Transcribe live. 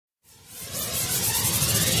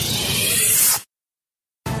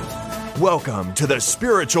Welcome to the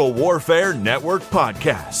Spiritual Warfare Network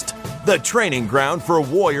podcast, the training ground for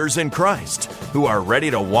warriors in Christ who are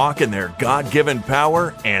ready to walk in their God-given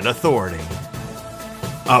power and authority.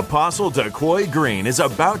 Apostle DeQuoy Green is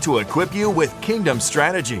about to equip you with kingdom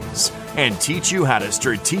strategies and teach you how to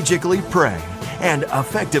strategically pray and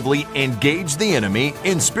effectively engage the enemy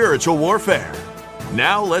in spiritual warfare.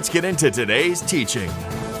 Now let's get into today's teaching.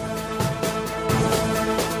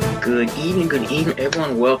 Good evening,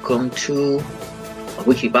 everyone. Welcome to a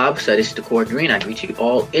weekly Bible study. This is DeQuoy Green. I greet you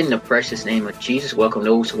all in the precious name of Jesus. Welcome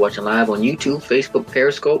those who are watching live on YouTube, Facebook,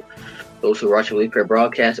 Periscope, those who are watching the replay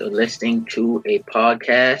broadcast or listening to a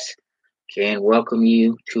podcast. Can welcome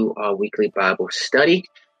you to our weekly Bible study.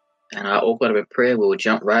 And I'll open up in prayer. We will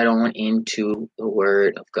jump right on into the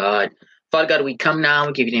Word of God. Father God, we come now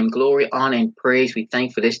and give you name glory, honor, and praise. We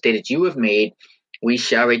thank you for this day that you have made. We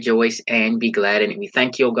shall rejoice and be glad in it. We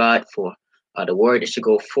thank you, O God, for the word that should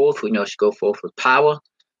go forth. We know it should go forth with power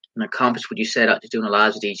and accomplish what you set out to do in the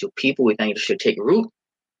lives of these your people. We thank you that it should take root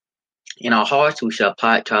in our hearts. We shall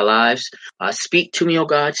apply it to our lives. Speak to me, O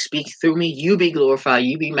God. Speak through me. You be glorified.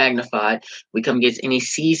 You be magnified. We come against any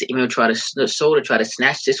seeds that may try to sow to try to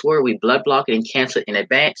snatch this word. We blood block it and cancel it in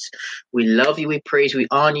advance. We love you. We praise. We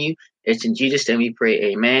honor you. It's in Jesus' name we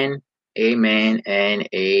pray. Amen, amen, and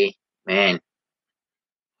amen.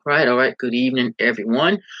 All right. Good evening,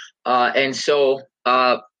 everyone. Last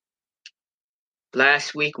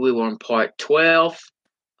week we were on part 12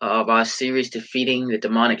 of our series, Defeating the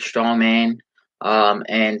Demonic Strongman.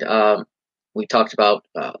 We talked about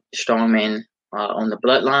strongman on the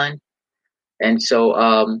bloodline. And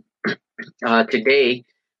so today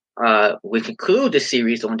we conclude the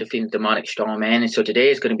series on Defeating the Demonic Strongman. And so today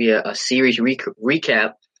is going to be a series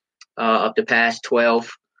recap of the past 12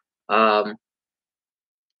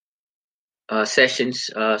 sessions,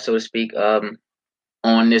 so to speak,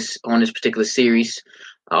 on this particular series.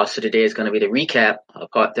 So today is going to be the recap.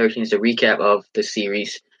 Part 13 is the recap of the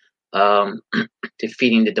series,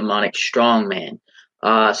 Defeating the Demonic Strongman.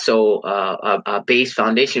 Our base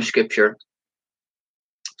foundation scripture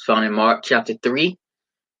is found in Mark chapter 3,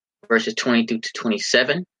 verses 22 to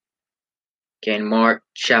 27. Again, Mark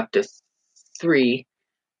chapter 3,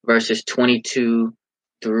 verses 22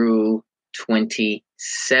 through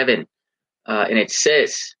 27. And it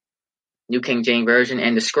says, New King James Version,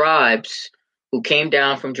 and the scribes who came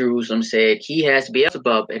down from Jerusalem said, he has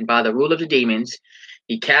Beelzebub, and by the rule of the demons,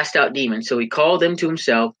 he cast out demons. So he called them to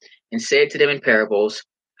himself and said to them in parables,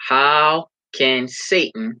 how can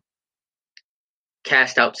Satan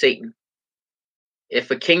cast out Satan?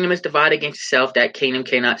 If a kingdom is divided against itself, that kingdom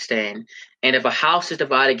cannot stand. And if a house is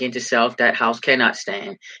divided against itself, that house cannot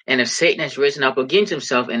stand. And if Satan has risen up against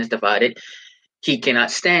himself and is divided, he cannot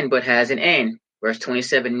stand, but has an end. Verse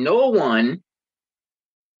 27, no one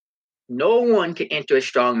can enter a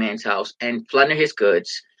strong man's house and plunder his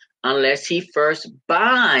goods unless he first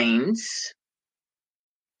binds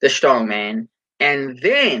the strong man, and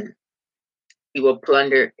then he will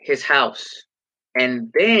plunder his house.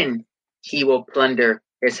 And then he will plunder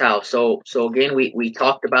his house. So again, we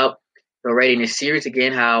talked about already in this series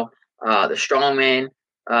again how the strong man,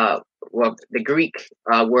 the Greek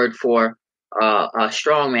word for a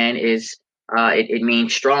strong man is it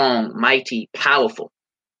means strong, mighty, powerful.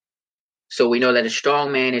 So we know that a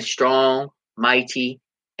strong man is strong, mighty,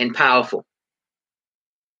 and powerful.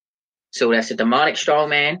 So that's a demonic strong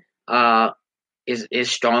man is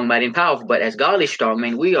strong, mighty, and powerful. But as godly strong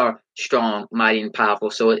men, we are strong, mighty, and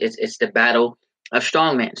powerful. So it's the battle of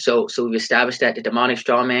strong men. So we've established that the demonic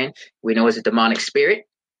strong man we know is a demonic spirit.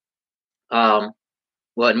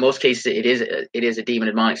 Well, in most cases, it is a demon,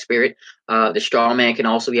 demonic spirit. The strong man can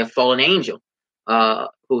also be a fallen angel,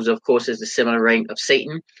 who's of course is the similar rank of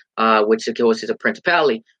Satan, which of course is a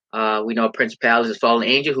principality. We know a principality is a fallen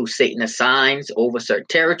angel who Satan assigns over certain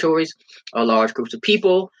territories or large groups of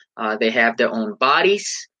people. They have their own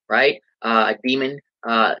bodies, right? A demon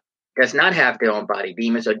does not have their own body.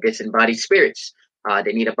 Demons are disembodied spirits.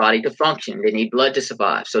 They need a body to function. They need blood to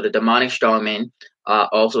survive. So the demonic strongmen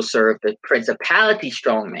also serve the principality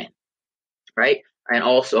strongman, right? And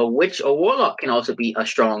also a witch or warlock can also be a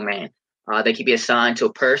strongman. They can be assigned to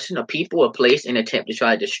a person, a people, a place in an attempt to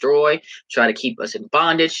try to destroy, try to keep us in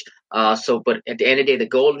bondage. But at the end of the day, the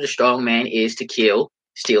goal of the strongman is to kill,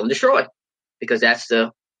 steal, and destroy, because that's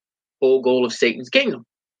the whole goal of Satan's kingdom,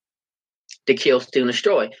 to kill, steal, and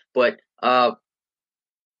destroy. But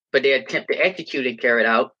they attempt to execute and carry it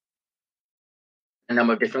out a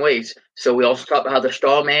number of different ways. So we also talk about how the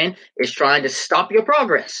strong man is trying to stop your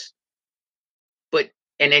progress,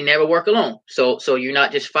 and they never work alone. So you're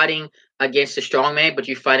not just fighting against the strong man, but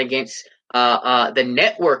you fight against the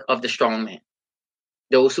network of the strong man,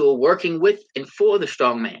 those who are working with and for the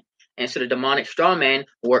strong man. And so the demonic strong man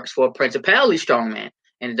works for a principality strong man.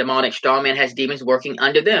 And the demonic strong man has demons working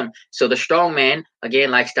under them. So the strong man,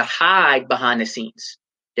 again, likes to hide behind the scenes.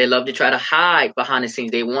 They love to try to hide behind the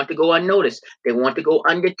scenes. They want to go unnoticed. They want to go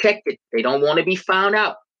undetected. They don't want to be found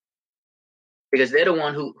out, because they're the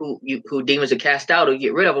one who demons are cast out or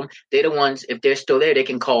get rid of them. They're the ones, if they're still there, they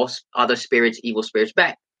can call other spirits, evil spirits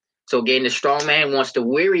back. So again, the strong man wants to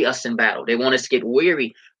weary us in battle. They want us to get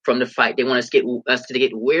weary from the fight. They want us to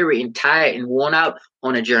get weary and tired and worn out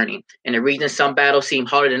on a journey. And the reason some battles seem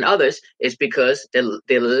harder than others is because the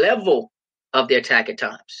level of the attack at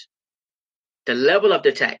times. The level of the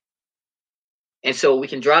attack. And so we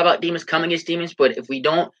can drive out demons, come against demons, but if we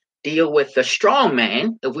don't deal with the strong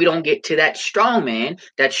man, if we don't get to that strong man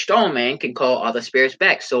can call other spirits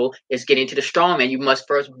back. So it's getting to the strong man. You must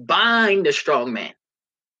first bind the strong man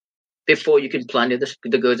before you can plunder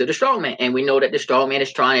the goods of the strong man. And we know that the strong man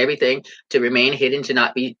is trying everything to remain hidden, to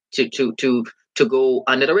not be to go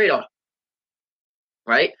under the radar.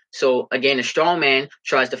 Right? So again, the strong man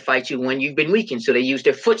tries to fight you when you've been weakened. So they use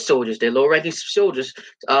their foot soldiers, their low-ranking soldiers,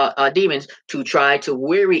 demons, to try to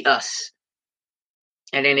weary us.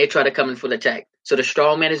 And then they try to come in full attack. So the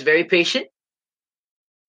strong man is very patient.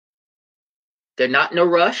 They're not in a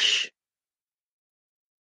rush.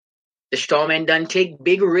 The strong man doesn't take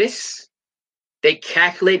big risks. They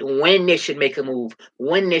calculate when they should make a move,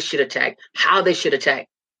 when they should attack, how they should attack.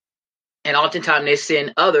 And oftentimes they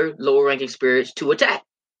send other lower ranking spirits to attack.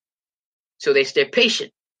 So they're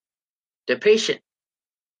patient. They're patient.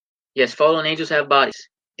 Yes, fallen angels have bodies.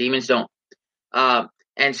 Demons don't.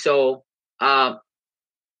 And so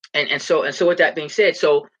with that being said,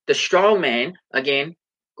 so the strong man, again,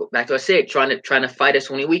 go back to what I said, trying to fight us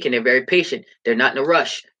when we're weak, and they're very patient. They're not in a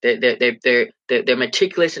rush. They're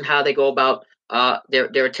meticulous in how they go about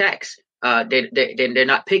their attacks. They're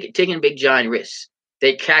not taking big giant risks.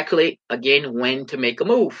 They calculate again when to make a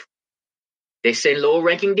move. They send lower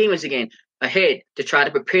ranking demons again ahead to try to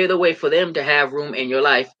prepare the way for them to have room in your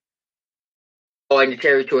life or in the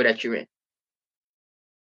territory that you're in.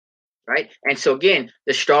 Right? And so again,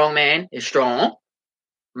 the strong man is strong,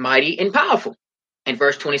 mighty, and powerful. In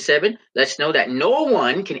verse 27, let's know that no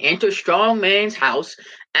one can enter a strong man's house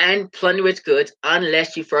and plunder its goods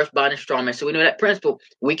unless you first bind the strong man. So we know that principle.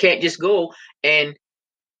 We can't just go and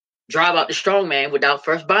drive out the strong man without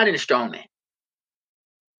first binding the strong man,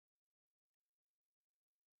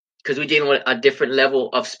 because we're dealing with a different level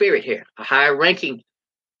of spirit here, a higher ranking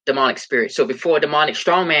demonic spirit. So before a demonic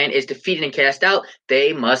strong man is defeated and cast out,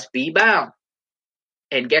 they must be bound.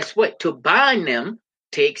 And guess what? To bind them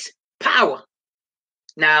takes power.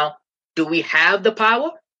 Now, do we have the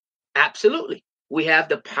power? Absolutely. We have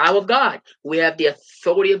the power of God. We have the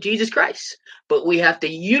authority of Jesus Christ. But we have to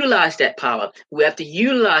utilize that power. We have to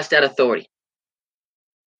utilize that authority.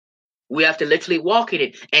 We have to literally walk in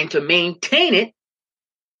it. And to maintain it,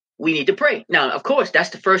 we need to pray. Now, of course, that's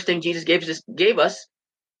the first thing Jesus gave us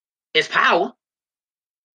is power.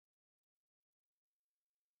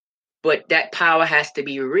 But that power has to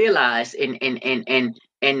be realized and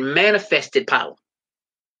manifested power.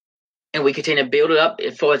 And we continue to build it up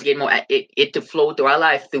as far as getting more it to flow through our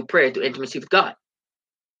life through prayer, through intimacy with God.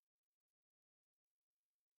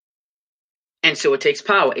 And so it takes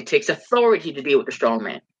power. It takes authority to deal with the strong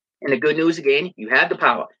man. And the good news again, you have the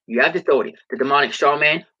power. You have the authority. The demonic strong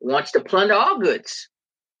man wants to plunder our goods.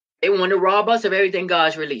 They want to rob us of everything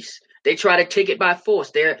God's released. They try to take it by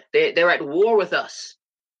force. They're at war with us.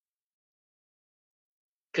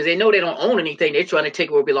 Because they know they don't own anything. They're trying to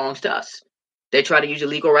take what belongs to us. They try to use a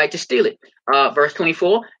legal right to steal it. Verse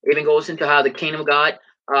 24 even goes into how the kingdom of God,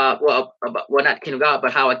 not the kingdom of God,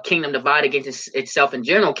 but how a kingdom divided against itself in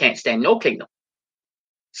general can't stand. No kingdom.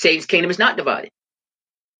 Satan's kingdom is not divided.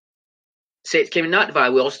 Satan's kingdom is not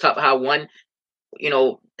divided. We also talk about how one,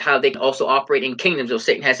 how they can also operate in kingdoms. So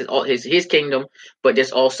Satan has his kingdom, but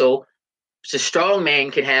there's also the strong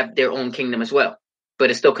man can have their own kingdom as well, but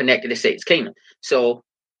it's still connected to Satan's kingdom. So,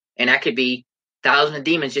 and that could be thousands of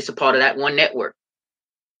demons just a part of that one network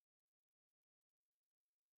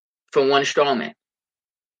from one strong man.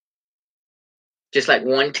 Just like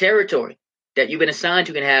one territory that you've been assigned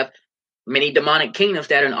to can have many demonic kingdoms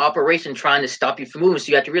that are in operation trying to stop you from moving. So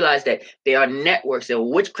you have to realize that there are networks, there are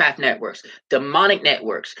witchcraft networks, demonic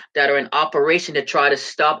networks that are in operation to try to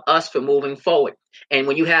stop us from moving forward. And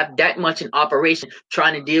when you have that much in operation,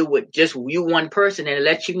 trying to deal with just you one person, and it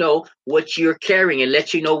lets you know what you're carrying and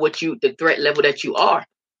lets you know the threat level that you are.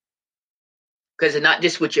 Because it's not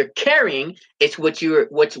just what you're carrying, it's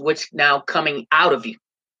what's now coming out of you.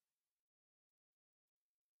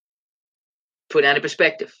 Put that in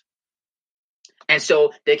perspective. And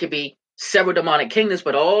so there could be several demonic kingdoms,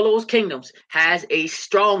 but all those kingdoms has a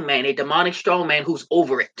strong man, a demonic strong man who's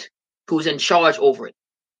over it, who's in charge over it.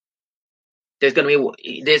 There's going to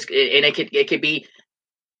be this, and it could be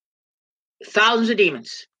thousands of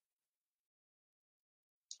demons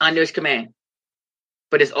under his command,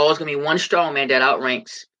 but it's always going to be one strong man that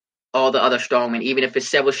outranks all the other strong men. Even if it's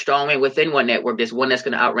several strong men within one network, there's one that's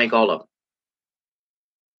going to outrank all of them.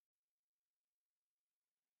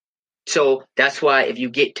 So that's why if you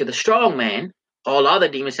get to the strong man, all other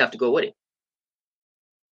demons have to go with it.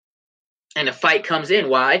 And the fight comes in.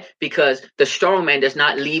 Why? Because the strong man does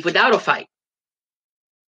not leave without a fight.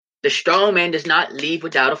 The strong man does not leave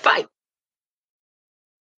without a fight.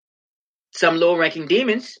 Some low-ranking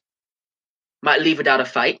demons might leave without a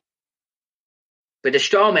fight, but the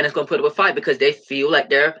strong man is going to put up a fight because they feel like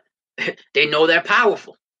they know they're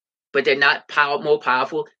powerful, but they're not more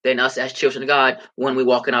powerful than us as children of God when we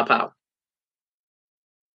walk in our power.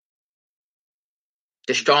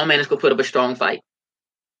 The strong man is going to put up a strong fight.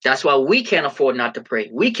 That's why we can't afford not to pray.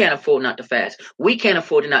 We can't afford not to fast. We can't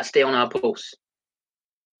afford to not stay on our posts.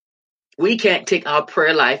 We can't take our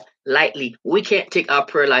prayer life lightly. We can't take our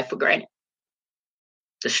prayer life for granted.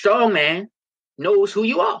 The strong man knows who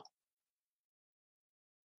you are.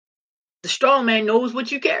 The strong man knows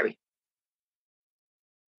what you carry.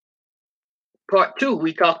 Part 2,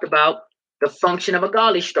 we talked about the function of a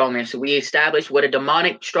godly strong man. So we established what a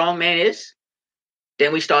demonic strong man is.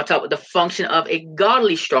 Then we start talking about the function of a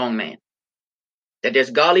godly strong man. That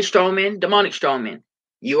there's godly strong men, demonic strong men.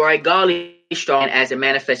 You are a godly strong man as a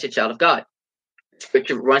manifested child of God.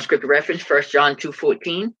 Scripture reference, 1 John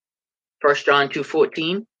 2:14. 1 John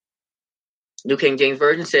 2:14. New King James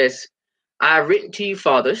Version says, I have written to you,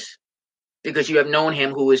 fathers, because you have known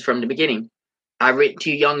him who is from the beginning. I have written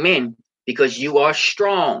to you, young men, because you are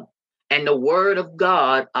strong, and the word of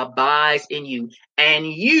God abides in you, and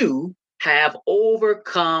you have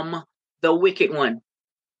overcome the wicked one.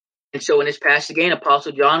 And so in this passage again,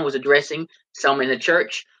 Apostle John was addressing some in the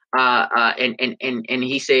church, and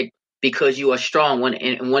he said, because you are strong. One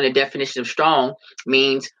of the definitions of strong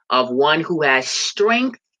means of one who has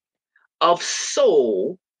strength of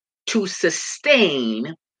soul to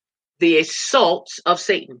sustain the assaults of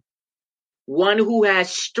Satan. One who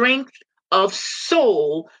has strength of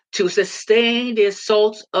soul to sustain the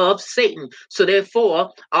assaults of Satan. So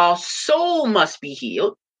therefore, our soul must be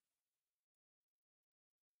healed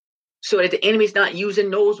so that the enemy is not using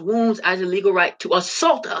those wounds as a legal right to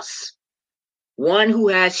assault us. One who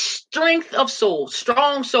has strength of soul,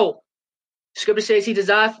 strong soul. Scripture says he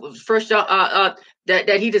desires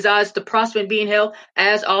that he desires to prosper and be in health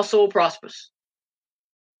as our soul prospers.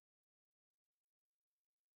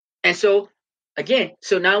 And so, again,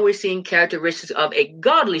 so now we're seeing characteristics of a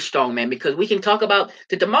godly strong man, because we can talk about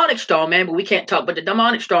the demonic strong man, but we can't talk about the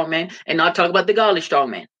demonic strong man and not talk about the godly strong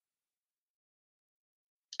man.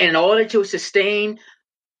 And in order to sustain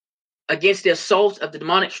against the assaults of the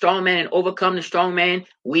demonic strong man and overcome the strong man,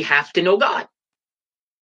 we have to know God.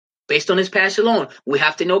 Based on this passage alone, we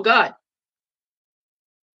have to know God.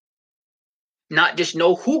 Not just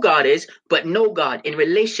know who God is, but know God, in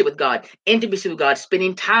relationship with God, intimacy with God,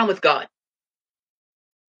 spending time with God.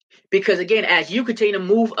 Because again, as you continue to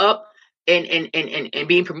move up and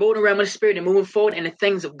being promoted around the Spirit and moving forward in the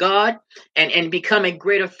things of God and become a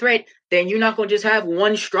greater threat, then you're not going to just have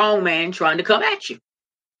one strong man trying to come at you.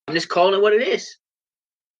 I'm just calling it what it is.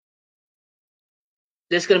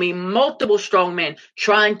 There's going to be multiple strong men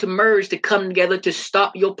trying to merge, to come together to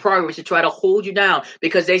stop your progress, to try to hold you down,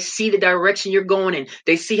 because they see the direction you're going in.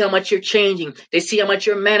 They see how much you're changing. They see how much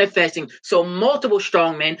you're manifesting. So multiple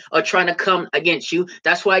strong men are trying to come against you.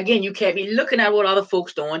 That's why, again, you can't be looking at what other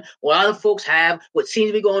folks doing, what other folks have, what seems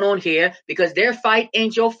to be going on here, because their fight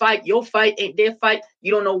ain't your fight. Your fight ain't their fight.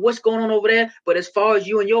 You don't know what's going on over there. But as far as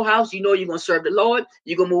you and your house, you know you're going to serve the Lord.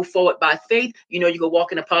 You're going to move forward by faith. You know you're going to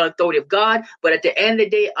walk in the power and authority of God. But at the end of the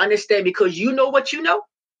day, understand, because you know what you know,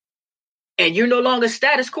 and you're no longer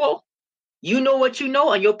status quo. You know what you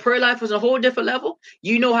know, and your prayer life is a whole different level.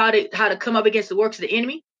 You know how to come up against the works of the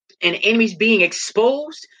enemy, and the enemy's being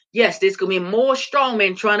exposed. Yes, there's going to be more strong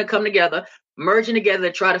men trying to come together, merging together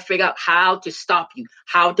to try to figure out how to stop you,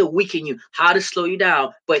 how to weaken you, how to slow you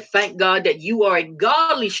down. But thank God that you are a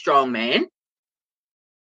godly strong man,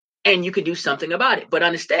 and you can do something about it. But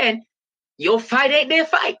understand, your fight ain't their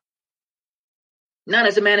fight. Not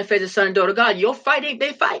as a manifested son and daughter of God. Your fight ain't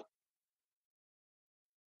their fight.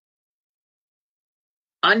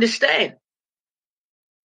 Understand.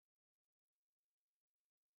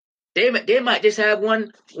 They might just have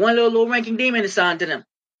one little low-ranking demon assigned to them.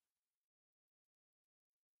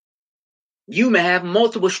 you may have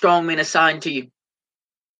multiple strongmen assigned to you.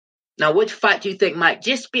 Now, which fight do you think might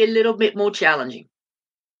just be a little bit more challenging?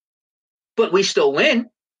 But we still win.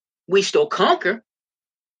 We still conquer.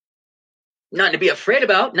 Nothing to be afraid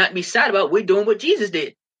about, not to be sad about. We're doing what Jesus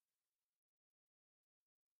did.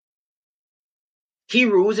 He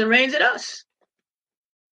rules and reigns in us.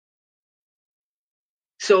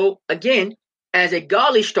 So again, as a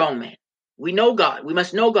godly strong man, we know God. We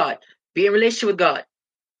must know God. Be in relationship with God.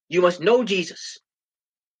 You must know Jesus.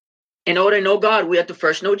 In order to know God, we have to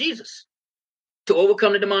first know Jesus. To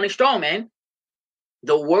overcome the demonic strong man,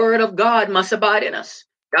 the word of God must abide in us.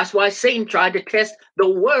 That's why Satan tried to test the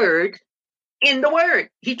word in the word.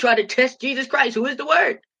 He tried to test Jesus Christ, who is the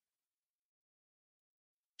word.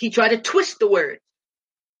 He tried to twist the word.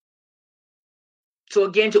 So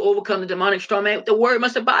again, to overcome the demonic strong man, the word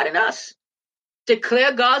must abide in us.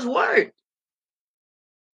 Declare God's word.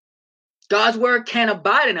 God's word can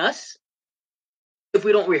abide in us if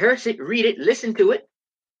we don't rehearse it, read it, listen to it,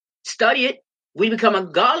 study it. We become a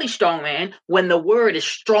godly strong man when the word is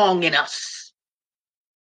strong in us.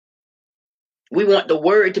 We want the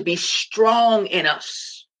word to be strong in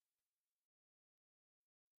us.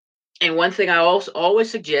 And one thing I also always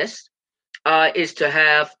suggest is to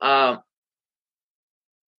have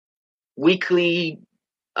weekly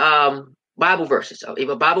Bible verses. If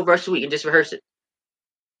a Bible verse a week, and just rehearse it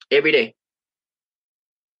every day.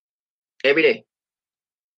 Every day.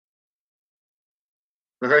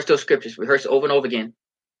 Rehearse those scriptures. Rehearse over and over again.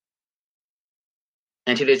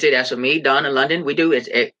 And to this day, that's what me, Don, in London, we do. It's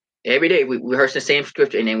every day we rehearse the same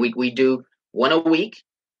scripture, and then we do one a week,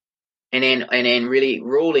 and then really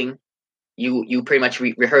rolling. You pretty much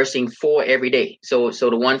rehearsing 4 every day. So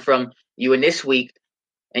the one from you in this week,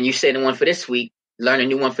 and you say the one for this week, learn a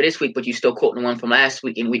new one for this week, but you still quoting the one from last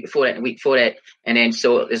week and week before that and week before that, and then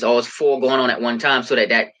so there's always 4 going on at one time, so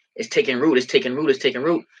that is taking root. It's taking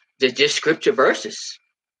root. Just scripture verses,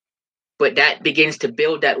 but that begins to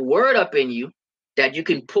build that word up in you that you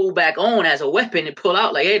can pull back on as a weapon and pull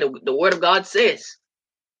out like, hey, the word of God says.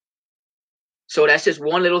 So that's just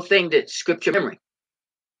one little thing, that scripture memory.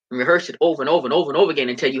 And rehearse it over and over and over and over again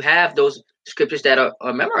until you have those scriptures that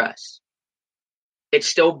are memorized. It's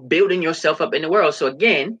still building yourself up in the world. So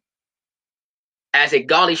again, as a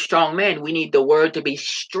godly strong man, we need the word to be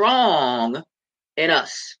strong in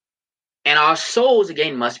us. And our souls,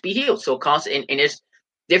 again, must be healed. So constant, and there's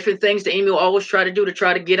different things the enemy will always try to do to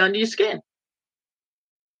try to get under your skin.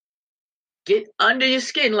 Get under your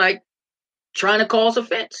skin, like trying to cause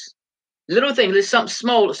offense. Little things, there's something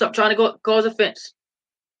small, something trying to cause offense.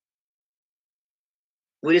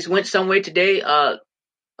 We just went somewhere today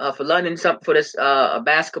for London, something for this a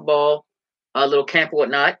basketball little camp or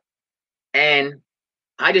whatnot, and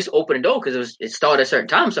I just opened the door because it started at a certain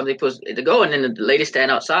time, something supposed to go, and then the lady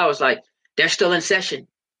standing outside was like, they're still in session.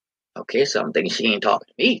 Okay, so I'm thinking she ain't talking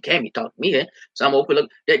to me. Can't be talking to me then. So I'm open. Look,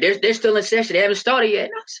 they're still in session. They haven't started yet.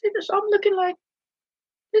 And I said, so I'm looking like,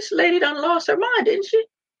 this lady done lost her mind, didn't she?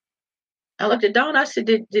 I looked at Dawn. I said,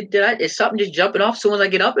 is something just jumping off as soon as I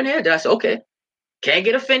get up in here? I said, okay, can't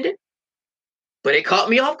get offended. But it caught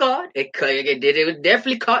me off guard. It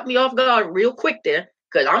definitely caught me off guard real quick there.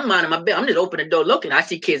 Because I'm minding my business. I'm just opening the door looking. I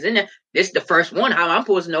see kids in there. This is the first one. How I'm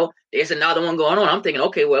supposed to know there's another one going on? I'm thinking,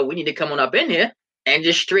 okay, well, we need to come on up in here and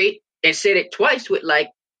just straight, and said it twice with like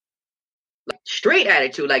straight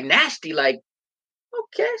attitude, like nasty, like,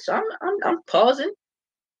 okay, so I'm pausing.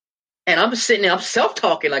 And I'm sitting there, I'm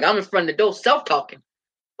self-talking, like I'm in front of the door, self-talking.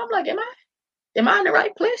 I'm like, am I in the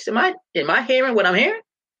right place? Am I hearing what I'm hearing?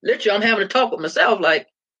 Literally, I'm having a talk with myself, like,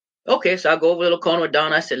 okay, so I go over a little corner with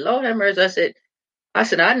Don. I said, Lord have mercy. I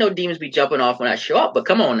said, I know demons be jumping off when I show up, but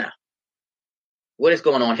come on now. What is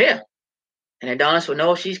going on here? And then Donna said,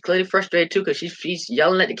 no, she's clearly frustrated too, because she's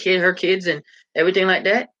yelling at her kids and everything like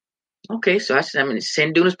that. Okay, so I said, I'm going to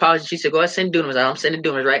send Dunamis powers. She said, go ahead, send Dunamis. I'm sending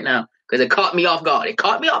Dunamis right now, because it caught me off guard. I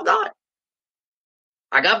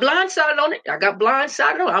got blindsided on it.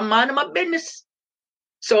 I'm minding my business.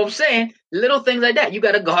 So I'm saying little things like that. You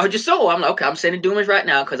got to guard your soul. I'm like, okay, I'm sending Dunamis right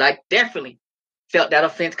now, because I definitely felt that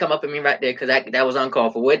offense come up in me right there, because that was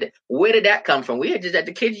uncalled for. Where did that come from? We had just at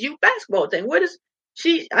the kids' youth basketball thing. Where does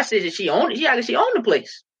she? I said, did she own it? She owned the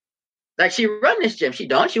place. Like, she run this gym. She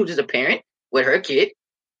don't. She was just a parent with her kid.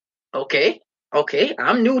 Okay.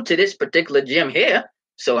 I'm new to this particular gym here,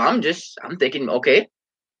 so I'm thinking, okay.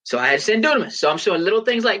 So I had to send Dunamis. So I'm showing little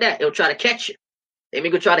things like that. It'll try to catch you. They may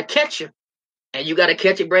go try to catch you, and you got to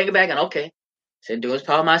catch it, bring it back, and okay. Send Dunamis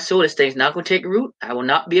power of my soul. This thing's not going to take root. I will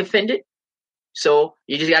not be offended. So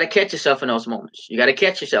you just got to catch yourself in those moments. You got to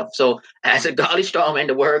catch yourself. So as a godly strong man,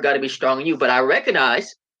 the word got to be strong in you. But I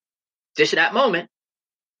recognize just in that moment,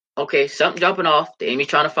 Okay, something jumping off. The enemy's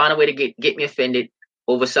trying to find a way to get me offended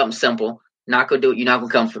over something simple. Not gonna do it. You're not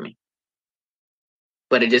gonna come for me.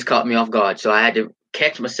 But it just caught me off guard. So I had to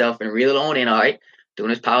catch myself and reel it on in. All right, doing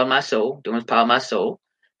this power of my soul, doing this power of my soul.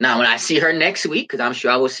 Now, when I see her next week, because I'm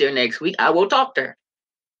sure I will see her next week, I will talk to her,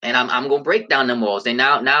 and I'm gonna break down them walls. And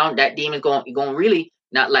now that demon's going really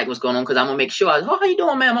not like what's going on, because I'm gonna make sure. Oh, how you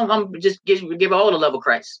doing, man? I'm just give her all the love of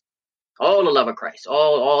Christ, all the love of Christ,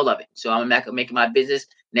 all of it. So I'm making my business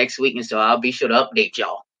next week, and so I'll be sure to update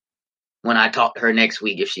y'all when I talk to her next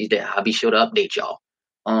week if she's there. I'll be sure to update y'all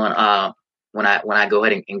on when I go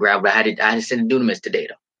ahead and grab. But I had to send the dunamis today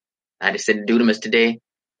though. I had to send the dunamis today,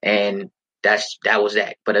 and that was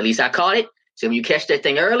that. But at least I caught it. So when you catch that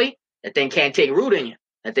thing early, that thing can't take root in you.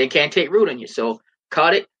 That thing can't take root in you. So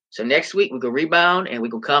caught it. So next week we can rebound and we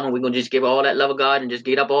can come and we're gonna just give all that love of God and just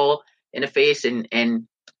get up all in the face and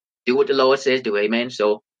do what the Lord says do. Amen.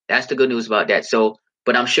 So that's the good news about that. So,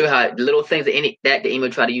 but I'm sure how the little things that the enemy will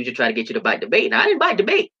try to use to try to get you to bite the bait. Now I didn't bite the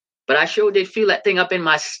bait, but I sure did feel that thing up in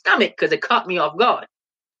my stomach because it caught me off guard.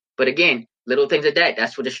 But again, little things like that.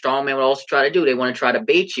 That's what the strong man will also try to do. They want to try to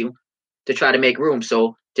bait you to try to make room.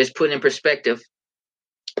 So just put it in perspective.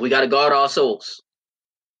 We got to guard our souls.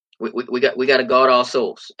 We got to guard our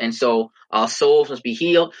souls, and so our souls must be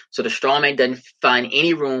healed. So the strong man doesn't find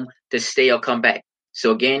any room to stay or come back.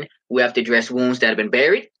 So again, we have to address wounds that have been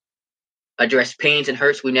buried, address pains and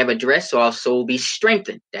hurts we never addressed, so our soul be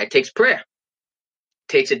strengthened. That takes prayer. It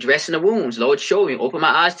takes addressing the wounds. Lord, show me, open my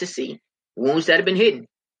eyes to see wounds that have been hidden.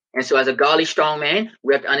 And so as a godly strong man,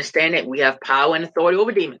 we have to understand that we have power and authority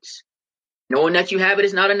over demons. Knowing that you have it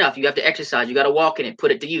is not enough. You have to exercise. You got to walk in it,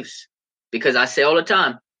 put it to use. Because I say all the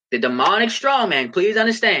time, the demonic strong man, please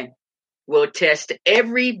understand, will test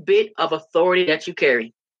every bit of authority that you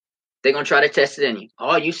carry. They're going to try to test it in you.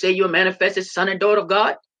 Oh, you say you're a manifested son and daughter of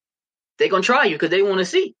God? They're going to try you because they want to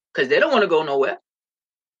see, because they don't want to go nowhere.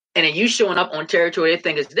 And then you showing up on territory they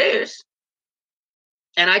think is theirs.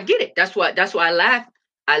 And I get it. That's why I laugh.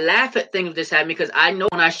 I laugh at things that's happening because I know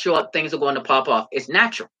when I show up, things are going to pop off. It's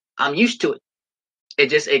natural. I'm used to it.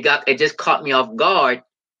 It just caught me off guard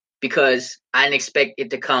because I didn't expect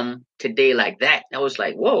it to come today like that. I was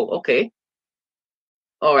like, whoa, okay.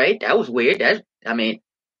 All right, that was weird.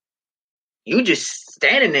 You just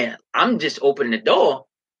standing there. I'm just opening the door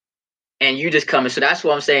and you just coming. So that's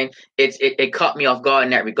what I'm saying. It caught me off guard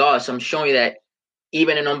in that regard. So I'm showing you that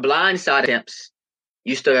even in on blind side attempts,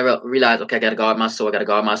 you still realize, okay, I got to guard my soul. I got to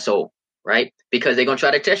guard my soul, right? Because they're going to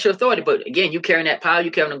try to test your authority. But again, you carrying that power,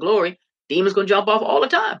 you carrying the glory, demons going to jump off all the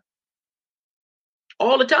time.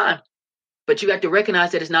 All the time. But you got to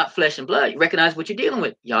recognize that it's not flesh and blood. You recognize what you're dealing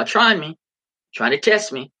with. Y'all trying me, trying to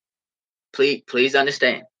test me. Please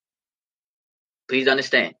understand. Please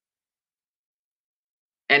understand.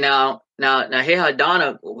 And now here how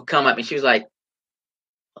Donna would come up and she was like,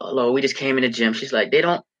 "Oh Lord, we just came in the gym." She's like,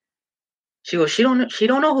 she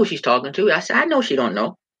don't know who she's talking to. I said, I know she don't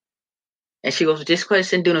know. And she goes, just go ahead and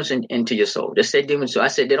send demons into your soul. Just say demons. So I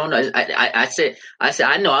said, they don't know. I said,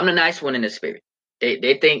 I know I'm the nice one in the spirit.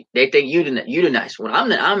 They think you the nice one.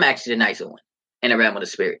 I'm actually the nicer one in the realm of the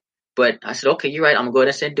spirit. But I said, okay, you're right. I'm gonna go ahead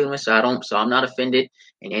and send demons so I'm not offended.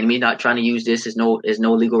 And the enemy's not trying to use this. There's no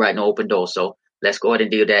legal right, no open door. So let's go ahead and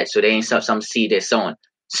do that. So they ain't some seed they're sowing.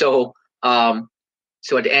 So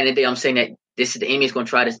so at the end of the day, I'm saying that this is the enemy's gonna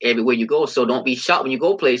try this everywhere you go. So don't be shocked when you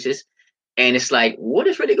go places. And it's like, what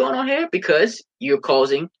is really going on here? Because you're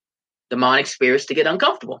causing demonic spirits to get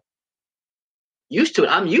uncomfortable. Used to it.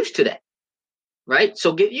 I'm used to that. Right?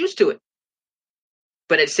 So get used to it.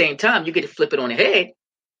 But at the same time, you get to flip it on the head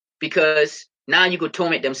because now you could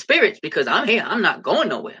torment them spirits because I'm here. I'm not going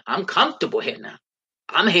nowhere. I'm comfortable here now.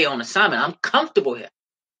 I'm here on assignment. I'm comfortable here.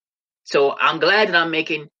 So I'm glad that I'm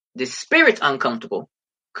making the spirits uncomfortable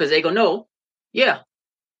because they gonna know, yeah,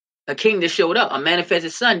 a king just showed up. A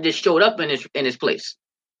manifested son just showed up in his place.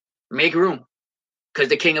 Make room because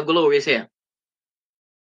the King of Glory is here.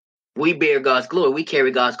 We bear God's glory. We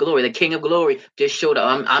carry God's glory. The King of Glory just showed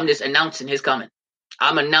up. I'm just announcing his coming.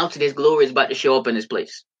 I'm announcing his glory is about to show up in this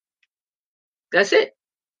place. That's it.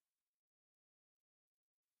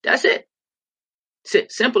 That's it.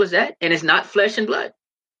 Simple as that. And it's not flesh and blood.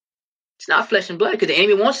 It's not flesh and blood because the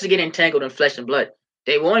enemy wants us to get entangled in flesh and blood.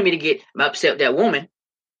 They wanted me to get upset with that woman.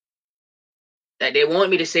 That they want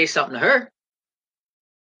me to say something to her.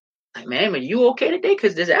 Like, man, are you okay today?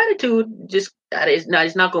 Because this attitude it's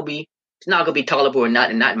not gonna be tolerable or not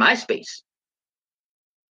in my space.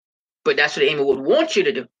 But that's what the enemy would want you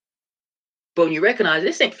to do. But when you recognize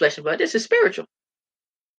this ain't flesh and blood, this is spiritual.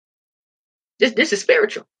 This is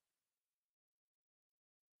spiritual.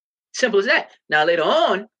 Simple as that. Now later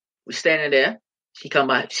on, we're standing there She come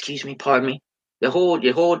by, excuse me, pardon me. Your whole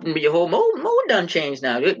mood done changed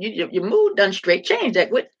now. Your mood done straight changed.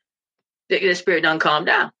 That what the spirit done calm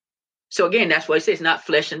down. So again, that's why it says not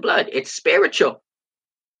flesh and blood. It's spiritual.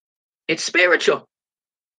 It's spiritual.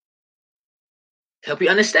 Help you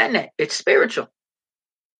understand that. It's spiritual.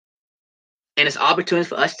 And it's opportunity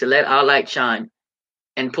for us to let our light shine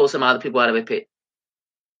and pull some other people out of a pit.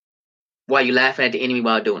 While you laughing at the enemy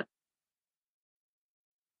while doing it.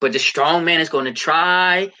 But the strong man is going to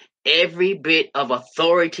try every bit of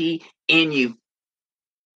authority in you.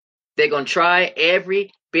 They're going to try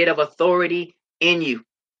every bit of authority in you.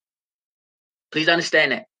 Please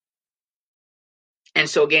understand that. And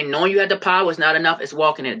so again, knowing you have the power is not enough. It's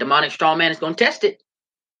walking in it. Demonic strong man is going to test it.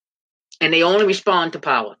 And they only respond to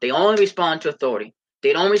power. They only respond to authority.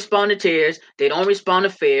 They don't respond to tears. They don't respond to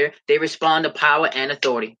fear. They respond to power and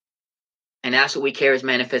authority. And that's what we carry as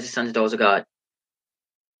manifested sons and daughters of God.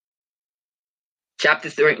 Part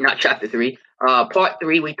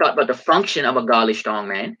 3, we talked about the function of a godly strong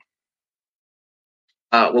man.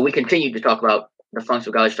 We continue to talk about the function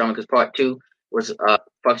of godly strong man because part 2 was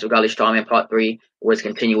function of godly strong man. Part 3 was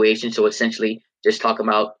continuation. So essentially, just talk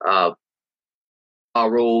about our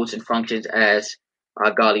roles and functions as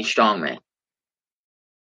a godly strong man.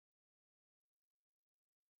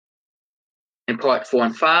 In part 4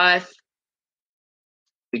 and 5,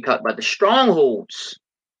 we talked about the strongholds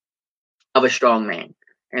of a strong man.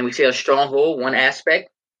 And we say a stronghold, one aspect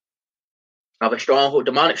of a stronghold,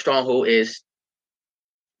 demonic stronghold, is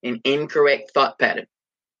an incorrect thought pattern.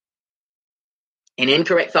 An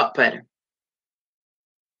incorrect thought pattern.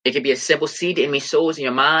 It could be a simple seed the enemy sows in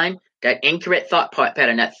your mind, that incorrect thought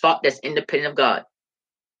pattern, that thought that's independent of God.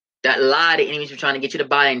 That lie the enemies are trying to get you to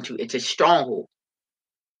buy into. It's a stronghold.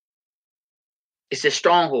 It's a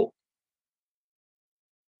stronghold.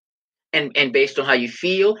 And based on how you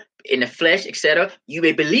feel in the flesh, etc., you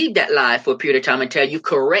may believe that lie for a period of time until you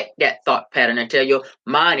correct that thought pattern, until your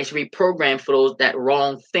mind is reprogrammed for that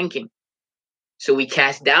wrong thinking. So we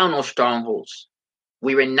cast down those strongholds.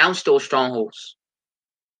 We renounce those strongholds.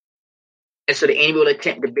 And so the enemy will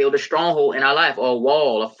attempt to build a stronghold in our life, or a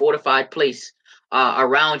wall, a fortified place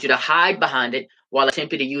around you to hide behind it, while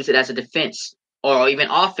attempting to use it as a defense or even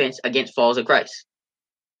offense against followers of Christ.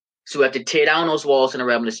 So we have to tear down those walls in the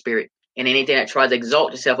realm of the spirit. And anything that tries to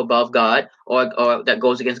exalt itself above God or that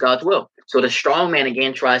goes against God's will. So the strong man,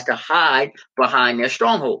 again, tries to hide behind their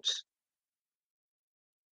strongholds.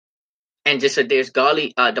 And just that there's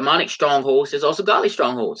godly, demonic strongholds, there's also godly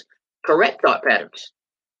strongholds. Correct thought patterns.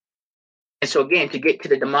 And so again, to get to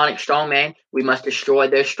the demonic strong man, we must destroy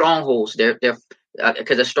their strongholds.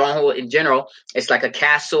 Because a stronghold in general, it's like a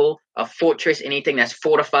castle, a fortress, anything that's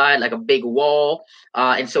fortified, like a big wall.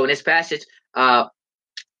 And so in this passage,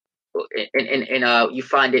 you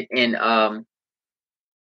find it in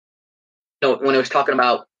when it was talking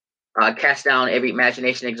about cast down every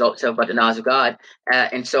imagination, exalt itself about the knowledge of God.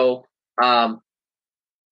 And so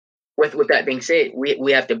with that being said,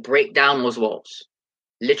 we have to break down those walls,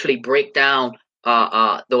 literally break down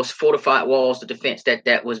those fortified walls of defense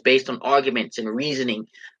that was based on arguments and reasoning,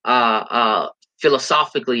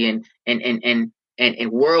 philosophically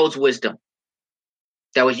and world's wisdom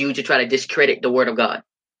that was used to try to discredit the word of God.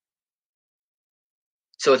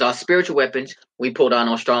 So it's our spiritual weapons. We pull down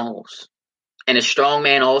those strongholds. And a strong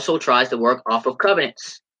man also tries to work off of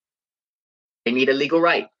covenants. They need a legal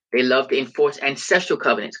right. They love to enforce ancestral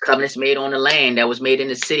covenants, covenants made on the land, that was made in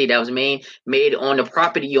the city, that was made on the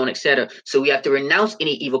property you own, etc. So we have to renounce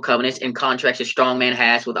any evil covenants and contracts a strong man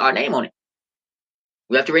has with our name on it.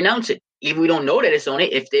 We have to renounce it. Even if we don't know that it's on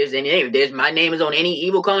it, if my name is on any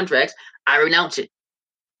evil contracts, I renounce it.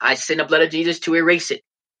 I send the blood of Jesus to erase it.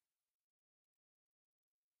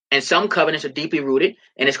 And some covenants are deeply rooted,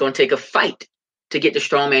 and it's going to take a fight to get the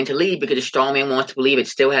strong man to leave, because the strong man wants to believe it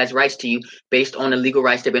still has rights to you based on the legal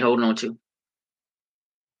rights they've been holding on to.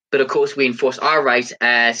 But of course, we enforce our rights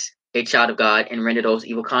as a child of God and render those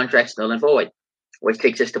evil contracts null and void, which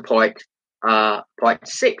takes us to part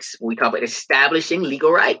 6. We talk about establishing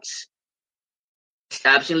legal rights.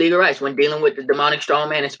 Establishing legal rights. When dealing with the demonic strong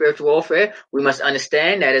man and spiritual warfare, we must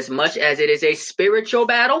understand that as much as it is a spiritual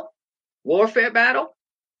battle, warfare battle,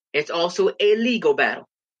 it's also a legal battle.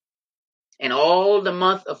 And all the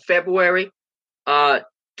month of February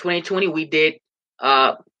 2020, we did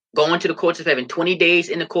go into the courts of heaven, 20 days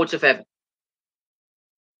in the courts of heaven,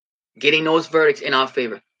 getting those verdicts in our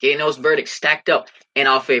favor, getting those verdicts stacked up in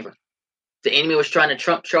our favor. The enemy was trying to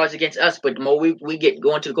trump charges against us, but the more we get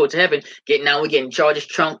going to the courts of heaven, we're getting charges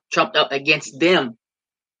trumped up against them.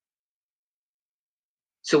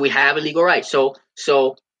 So we have a legal right. So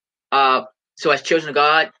as children of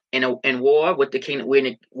God, in war with the kingdom. We're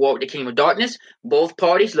in war with the kingdom of darkness. Both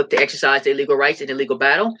parties look to exercise their legal rights in a legal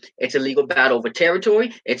battle. It's a legal battle over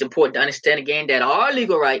territory. It's important to understand again that our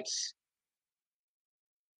legal rights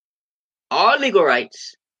are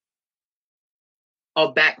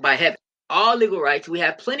backed by heaven. Our legal rights, we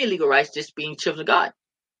have plenty of legal rights just being children of God.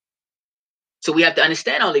 So we have to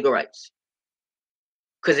understand our legal rights,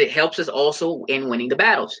 because it helps us also in winning the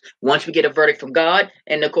battles. Once we get a verdict from God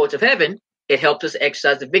in the courts of heaven, it helps us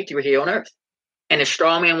exercise the victory here on earth. And the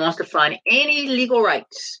strong man wants to find any legal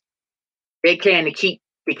rights they can to keep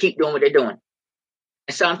doing what they're doing.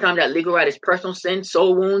 And sometimes that legal right is personal sin,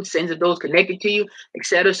 soul wounds, sins of those connected to you,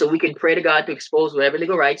 etc. So we can pray to God to expose whatever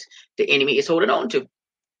legal rights the enemy is holding on to.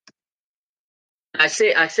 I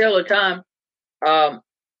say all the time that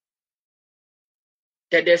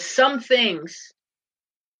there's some things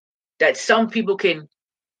that some people can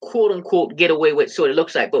quote unquote get away with, so it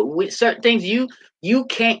looks like, but with certain things you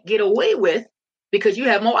can't get away with because you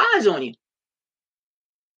have more eyes on you.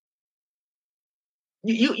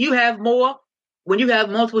 You have more. When you have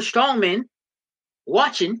multiple strongmen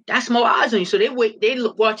watching, that's more eyes on you. So they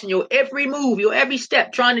look watching your every move, your every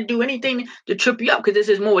step, trying to do anything to trip you up, because this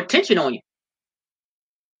is more attention on you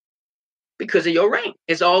because of your rank.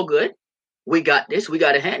 It's all good. We got this. We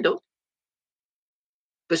got to handle.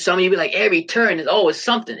 But some of you be like, every turn is always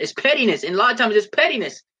something. It's pettiness. And a lot of times it's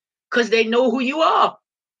pettiness because they know who you are.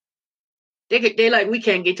 They like, we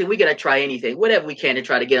can't get to, we got to try anything, whatever we can to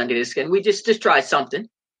try to get under this skin. We just try something.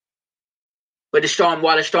 But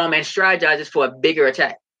while the strong man strategizes for a bigger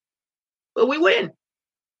attack. But we win.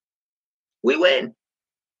 We win.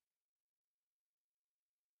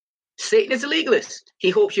 Satan is a legalist. He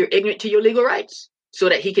hopes you're ignorant to your legal rights so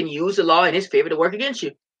that he can use the law in his favor to work against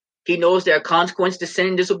you. He knows there are consequences to sin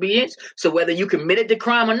and disobedience. So whether you committed the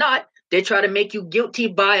crime or not, they try to make you guilty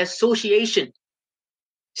by association.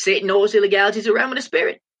 Satan knows the legalities of the realm of the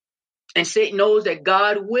spirit. And Satan knows that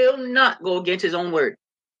God will not go against his own word.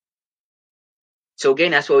 So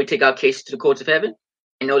again, that's why we take our cases to the courts of heaven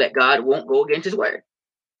and know that God won't go against his word.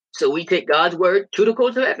 So we take God's word to the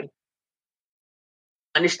courts of heaven.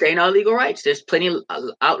 Understand our legal rights. There's plenty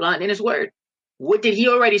outlined in his word. What did he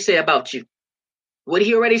already say about you? What did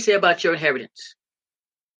he already say about your inheritance?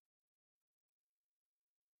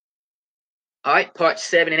 All right, parts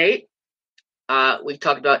 7 and 8. We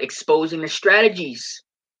talked about exposing the strategies.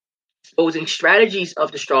 Exposing strategies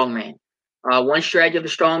of the strong man. One strategy of the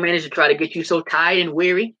strong man is to try to get you so tired and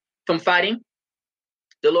weary from fighting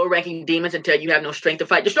the low-ranking demons until you have no strength to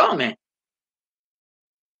fight the strong man.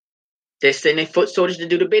 They're sending foot soldiers to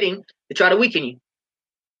do the bidding to try to weaken you.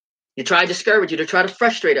 To try to discourage you, to try to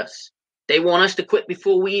frustrate us. They want us to quit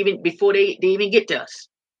before they even get to us.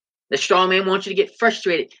 The strong man wants you to get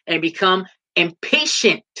frustrated and become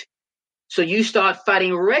impatient. So you start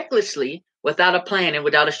fighting recklessly without a plan and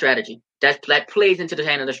without a strategy. That plays into the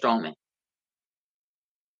hand of the strong man.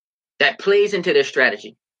 That plays into their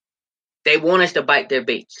strategy. They want us to bite their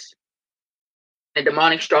baits. The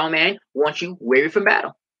demonic strong man wants you weary from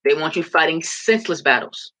battle. They want you fighting senseless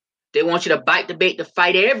battles. They want you to bite the bait to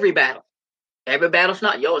fight every battle. Every battle's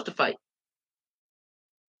not yours to fight.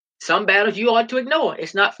 Some battles you ought to ignore.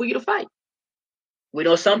 It's not for you to fight. We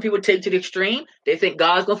know some people take to the extreme. They think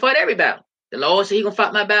God's going to fight every battle. The Lord said he's going to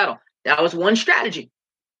fight my battle. That was one strategy.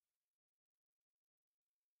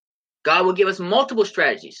 God will give us multiple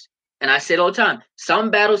strategies. And I said all the time, some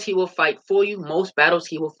battles he will fight for you. Most battles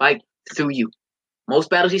he will fight through you. Most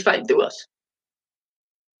battles he's fighting through us.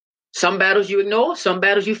 Some battles you ignore. Some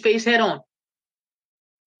battles you face head on.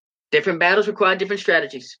 Different battles require different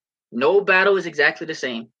strategies. No battle is exactly the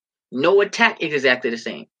same. No attack is exactly the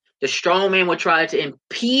same. The strong man will try to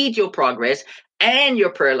impede your progress and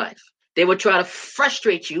your prayer life. They will try to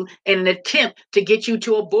frustrate you in an attempt to get you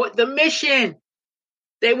to abort the mission.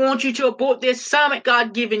 They want you to abort the assignment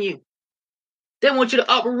God given you. They want you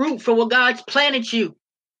to uproot from what God's planted you.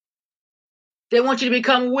 They want you to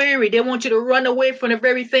become weary. They want you to run away from the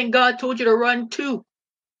very thing God told you to run to.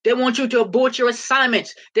 They want you to abort your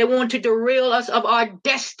assignments. They want to derail us of our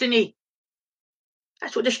destiny.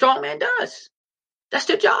 That's what the strong man does. That's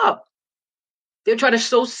their job. They'll try to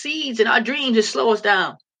sow seeds in our dreams and slow us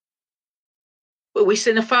down. But we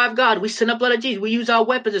send the fire of God. We send the blood of Jesus. We use our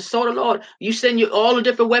weapons, the sword of the Lord. You send all the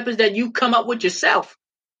different weapons that you come up with yourself.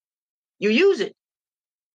 You use it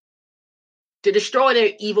to destroy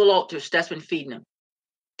their evil altars that's been feeding them.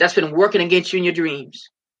 That's been working against you in your dreams.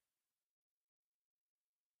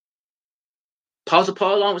 Apostle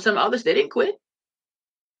Paul, along with some others, they didn't quit.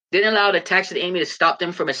 They didn't allow the attacks of the enemy to stop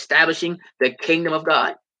them from establishing the kingdom of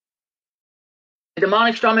God. The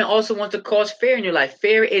demonic strongman also wants to cause fear in your life.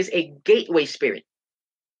 Fear is a gateway spirit.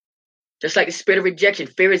 Just like the spirit of rejection,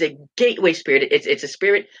 fear is a gateway spirit. It's a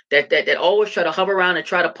spirit that always try to hover around and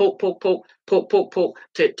try to poke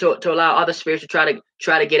to allow other spirits to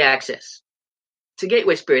try to get access. It's a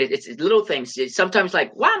gateway spirit. It's little things. It's sometimes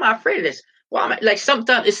like, why am I afraid of this? Why am I like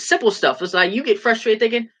sometimes it's simple stuff. It's like you get frustrated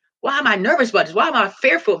thinking, why am I nervous about this? Why am I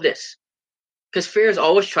fearful of this? Because fear is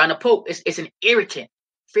always trying to poke. It's an irritant.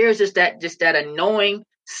 Fear is just that annoying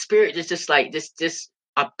spirit. It's just like just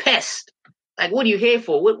a pest. Like, what are you here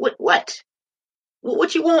for? What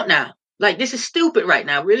you want now? Like, this is stupid right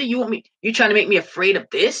now. Really? You trying to make me afraid of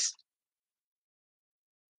this?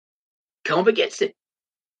 Come up against it.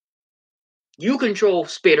 You control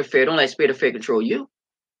spirit of fear. Don't let spirit of fear control you.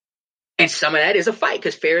 And some of that is a fight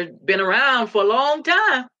because fear has been around for a long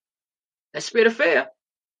time. That spirit of fear.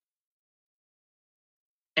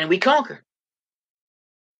 And we conquer.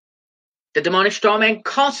 The demonic strong man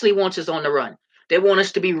constantly wants us on the run. They want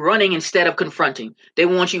us to be running instead of confronting. They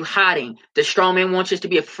want you hiding. The strong man wants us to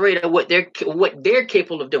be afraid of what they're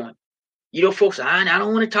capable of doing. You know, folks, I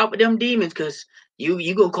don't want to talk with them demons because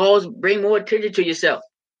you gonna bring more attention to yourself.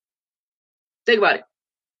 Think about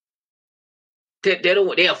it.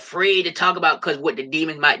 They're afraid to talk about because what the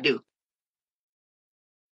demons might do.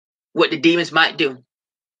 What the demons might do.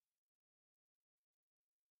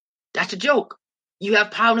 That's a joke. You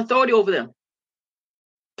have power and authority over them.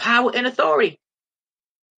 Power and authority.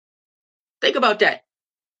 Think about that.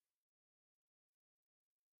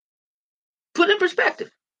 Put it in perspective.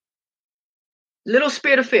 Little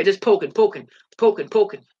spirit of fear, just poking.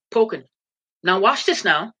 Now watch this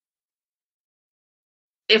now.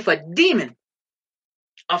 If a demon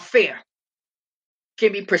of fear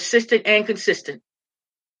can be persistent and consistent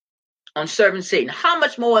on serving Satan, how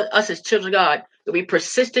much more us as children of God will be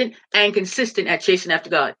persistent and consistent at chasing after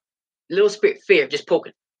God? Little spirit fear, just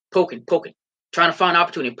poking, trying to find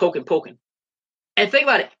opportunity, poking. And think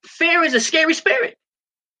about it. Fear is a scary spirit.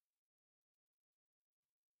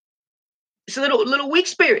 It's a little weak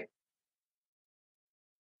spirit.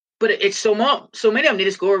 But it's so many of them, they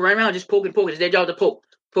just go around just poking. It's their job to poke.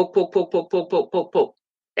 Poke.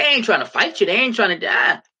 They ain't trying to fight you. They ain't trying to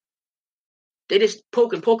die. They just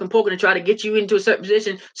poking and try to get you into a certain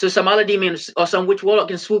position so some other demon or some witch warlock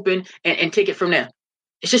can swoop in and take it from there.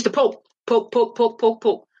 It's just a poke. Poke.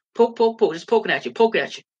 Just poking at you.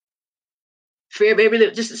 Fear,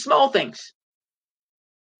 baby, just the small things.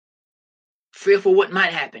 Fear for what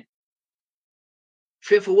might happen.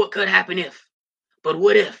 Fear for what could happen if. But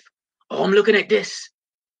what if? Oh, I'm looking at this.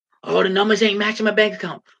 Oh, the numbers ain't matching my bank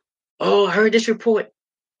account. Oh, I heard this report.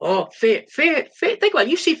 Oh, fear. Think about it.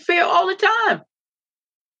 You see fear all the time.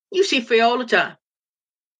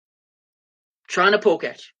 Trying to poke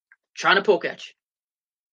at you.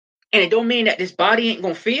 And it don't mean that this body ain't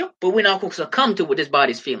going to feel, but we're not going to succumb to what this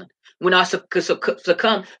body's feeling. We're not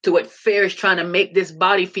succumb to what fear is trying to make this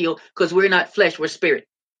body feel because we're not flesh, we're spirit.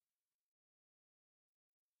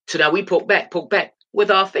 So now we poke back with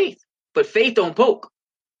our faith. But faith don't poke.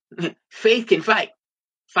 Faith can fight.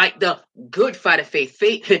 Fight the good fight of faith.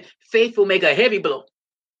 Faith will make a heavy blow.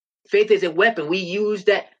 Faith is a weapon. We use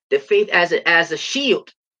the faith as a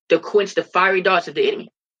shield to quench the fiery darts of the enemy.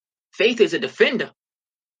 Faith is a defender.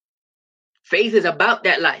 Faith is about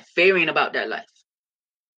that life. Fear ain't about that life.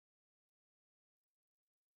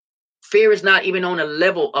 Fear is not even on a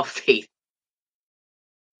level of faith.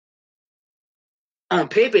 On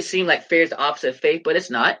paper, it seems like fear is the opposite of faith, but it's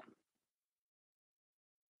not.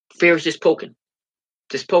 Fear is just poking,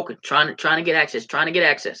 trying to get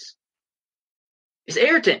access. It's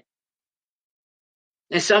irritant.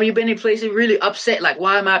 And some of you been in places really upset, like,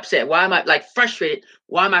 why am I upset? Why am I like frustrated?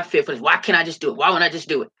 Why am I fearful? Why can't I just do it? Why won't I just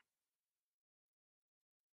do it?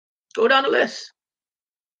 Go down the list.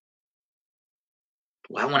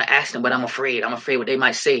 Well, I want to ask them, but I'm afraid. I'm afraid what they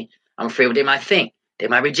might say. I'm afraid what they might think. They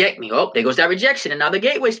might reject me. Oh, there goes that rejection. Another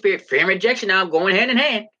gateway spirit. Fear and rejection now going hand in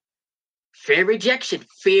hand. Fear, rejection.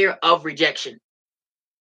 Fear of rejection.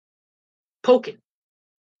 Poking.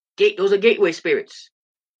 Those are gateway spirits.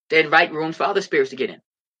 They invite rooms for other spirits to get in.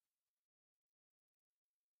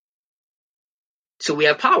 So we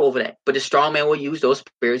have power over that. But the strong man will use those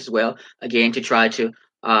spirits as well, again, to try to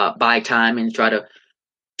buy time and try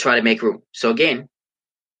to make room. So again,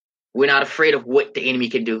 we're not afraid of what the enemy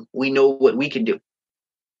can do. We know what we can do.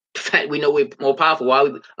 In fact, we know we're more powerful. Why are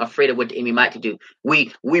we afraid of what the enemy might do?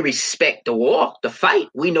 We respect the war, the fight.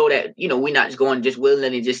 We know that, we're not just going just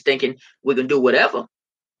willing and just thinking we can do whatever.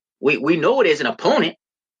 We know there's an opponent.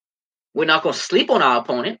 We're not going to sleep on our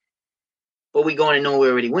opponent, but we're going to know we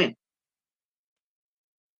already win.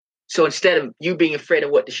 So instead of you being afraid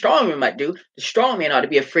of what the strong man might do, the strong man ought to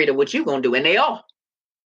be afraid of what you're going to do, and they are.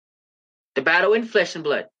 The battle in flesh and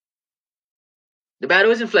blood. The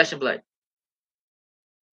battle isn't flesh and blood.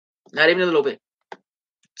 Not even a little bit.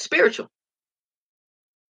 Spiritual.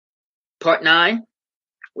 Part 9,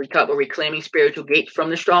 we talk about reclaiming spiritual gates from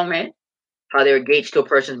the strong man. How there are gates to a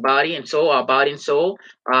person's body and soul, our body and soul,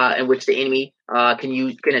 in which the enemy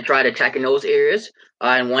can try to attack in those areas.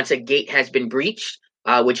 And once a gate has been breached,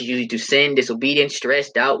 which is usually through sin, disobedience,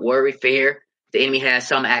 stress, doubt, worry, fear, the enemy has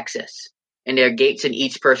some access. And there are gates in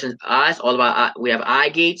each person's eyes. All of our we have eye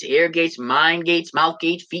gates, ear gates, mind gates, mouth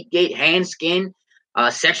gates, feet gate, hand, skin,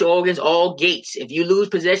 sexual organs, all gates. If you lose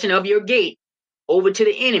possession of your gate over to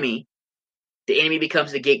the enemy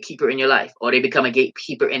becomes the gatekeeper in your life, or they become a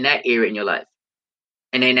gatekeeper in that area in your life.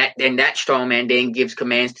 And then that strong man then gives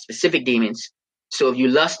commands to specific demons. So if you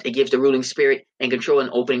lust, it gives the ruling spirit and control an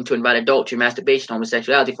opening to invite adultery, masturbation,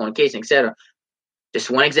 homosexuality, fornication, etc. Just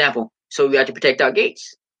one example. So we have to protect our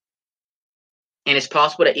gates. And it's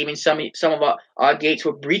possible that even some of our gates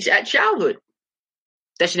were breached at childhood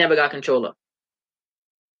that you never got control of.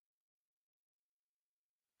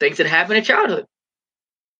 Things that happen in childhood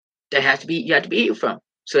that you have to be healed from.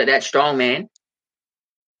 So that strong man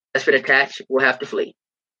that's been attached will have to flee.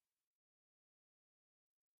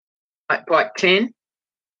 Part 10,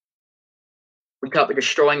 we talk about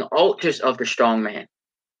destroying altars of the strong man.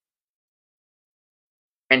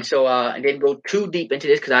 And so I didn't go too deep into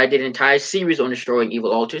this because I did an entire series on destroying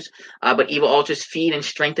evil altars. But evil altars feed and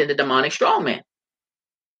strengthen the demonic strong man.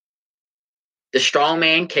 The strong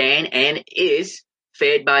man can and is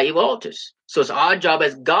fed by evil altars. So it's our job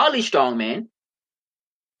as godly strong men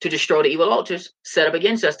to destroy the evil altars set up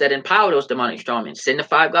against us that empower those demonic strong men. Send the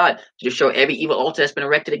fire of God to destroy every evil altar that's been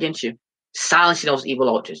erected against you. Silencing those evil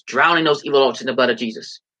altars, drowning those evil altars in the blood of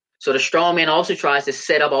Jesus. So the strong man also tries to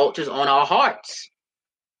set up altars on our hearts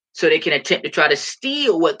so they can attempt to try to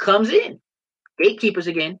steal what comes in. Gatekeepers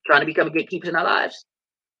again, trying to become gatekeepers in our lives.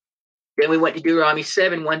 Then we went to Deuteronomy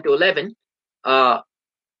 7, 1 through 11.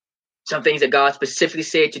 Some things that God specifically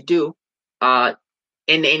said to do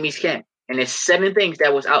in the enemy's camp. And there's 7 things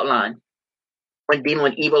that was outlined when dealing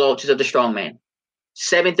with evil altars of the strong man.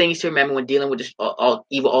 7 things to remember when dealing with the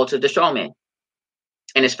evil altar of the strong man.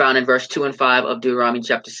 And it's found in verse 2 and 5 of Deuteronomy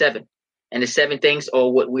chapter 7. And the 7 things are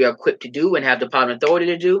what we are equipped to do and have the power and authority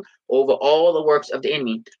to do over all the works of the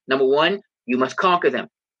enemy. Number 1, you must conquer them.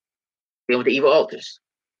 Deal with the evil altars.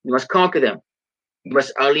 You must conquer them. You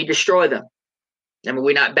must utterly destroy them. Number,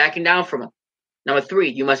 we're not backing down from them. Number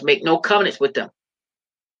 3, you must make no covenants with them.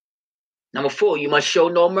 Number 4, you must show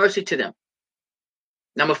no mercy to them.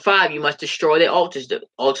 Number 5, you must destroy their altars. The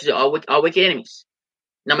altars are our wicked enemies.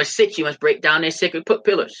 Number 6, you must break down their sacred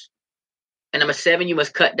pillars. And number 7, you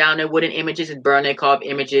must cut down their wooden images and burn their carved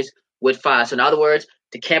images with fire. So in other words,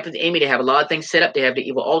 the camp of the enemy, they have a lot of things set up. They have the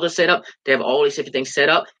evil altar set up. They have all these different things set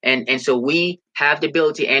up. And so we have the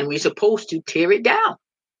ability and we're supposed to tear it down.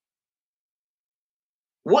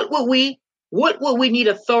 What would we need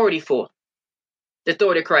authority for? The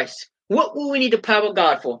authority of Christ. What would we need the power of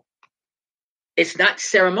God for? It's not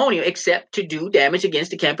ceremonial except to do damage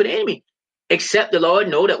against the camp of the enemy. Except the Lord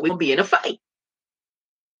know that we'll be in a fight.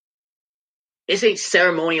 This ain't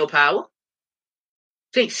ceremonial power.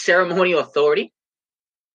 This ain't ceremonial authority.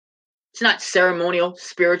 It's not ceremonial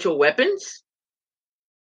spiritual weapons.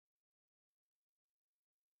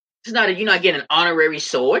 It's not you're not getting an honorary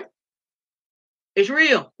sword. It's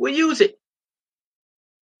real. We use it.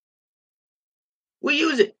 We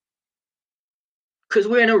use it. Because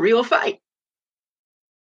we're in a real fight.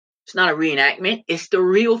 It's not a reenactment. It's the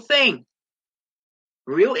real thing.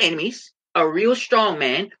 Real enemies, a real strong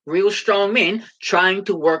man, real strong men trying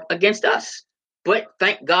to work against us. But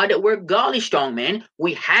thank God that we're godly strong men.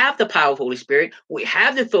 We have the power of Holy Spirit. We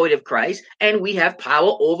have the authority of Christ. And we have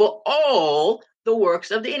power over all the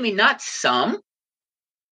works of the enemy. Not some.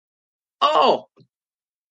 All.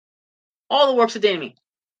 All the works of the enemy.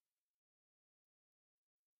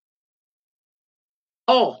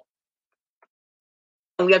 All.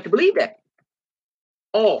 And we have to believe that.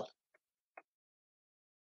 All.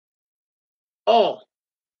 All.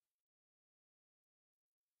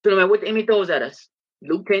 So no matter what the enemy throws at us,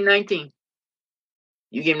 Luke 10:19,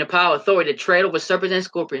 you give him the power, authority to tread over serpents and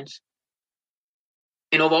scorpions,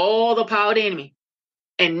 and over all the power of the enemy,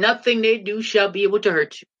 and nothing they do shall be able to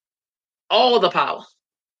hurt you. All the power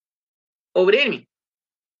over the enemy.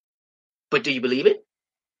 But do you believe it?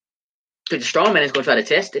 Because the strong man is going to try to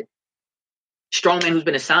test it. Strong man who's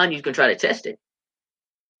been assigned you is going to try to test it.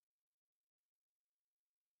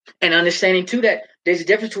 And understanding too that there's a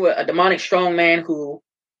difference to a demonic strong man who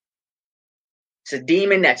it's a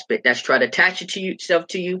demon that's trying to attach itself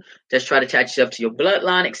to you, that's trying to attach itself to your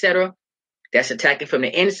bloodline, etc. That's attacking from the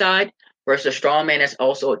inside versus a strong man that's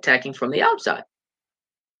also attacking from the outside.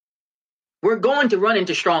 We're going to run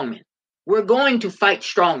into strongmen. We're going to fight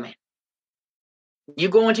strongmen. You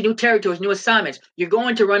go into new territories, new assignments. You're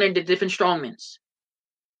going to run into different strongmen.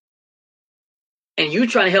 And you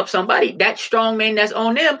trying to help somebody, that strongman that's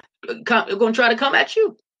on them going to try to come at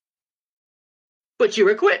you. But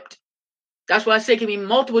you're equipped. That's why I say it can be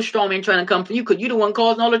multiple strongmen trying to come for you, because you're the one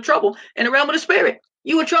causing all the trouble in the realm of the spirit.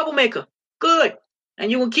 You a troublemaker. Good.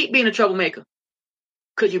 And you will keep being a troublemaker.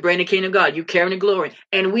 Because you bring the kingdom of God. You carrying the glory.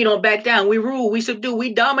 And we don't back down. We rule. We subdue.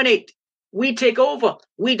 We dominate. We take over.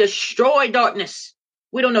 We destroy darkness.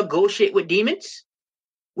 We don't negotiate with demons.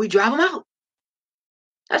 We drive them out.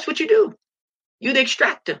 That's what you do. You're the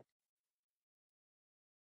extractor.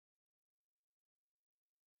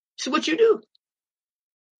 This is what you do.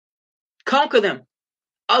 Conquer them.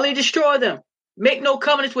 Utterly destroy them. Make no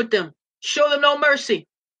covenants with them. Show them no mercy.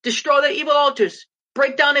 Destroy their evil altars.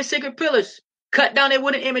 Break down their sacred pillars. Cut down their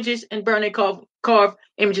wooden images and burn their carved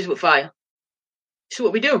images with fire. This is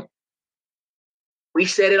what we do. We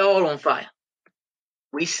set it all on fire.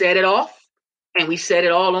 We set it off, and we set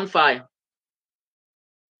it all on fire.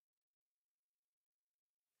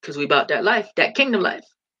 Because we about that life, that kingdom life.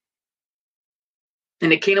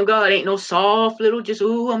 And the kingdom of God ain't no soft little just,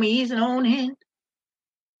 ooh, I'm easing on in.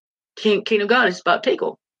 Kingdom of God is about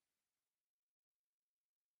takeover.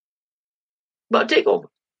 About takeover.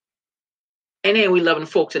 And then we loving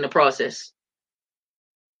folks in the process.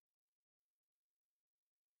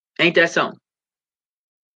 Ain't that something?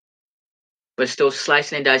 But still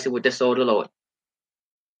slicing and dicing with the soul of the Lord.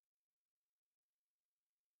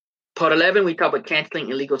 Part 11, we talk about canceling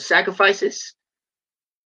illegal sacrifices.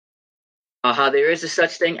 How there is a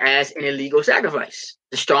such thing as an illegal sacrifice.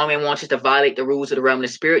 The strongman wants us to violate the rules of the realm of the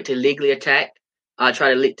spirit, to legally attack,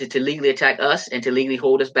 try to legally attack us and to legally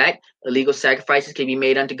hold us back. Illegal sacrifices can be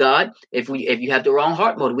made unto God. If you have the wrong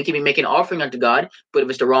heart motive, we can be making an offering unto God, but if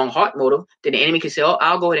it's the wrong heart motive, then the enemy can say, oh,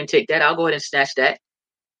 I'll go ahead and take that. I'll go ahead and snatch that.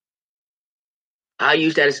 I'll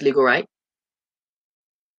use that as legal right.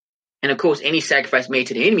 And of course, any sacrifice made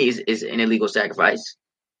to the enemy is an illegal sacrifice.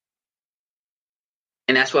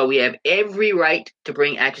 And that's why we have every right to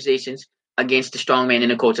bring accusations against the strong man in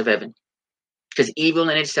the courts of heaven. Because evil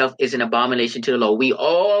in itself is an abomination to the Lord. We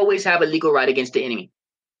always have a legal right against the enemy.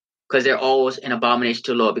 Because they're always an abomination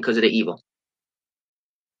to the Lord because of the evil.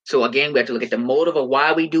 So again, we have to look at the motive of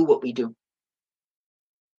why we do what we do.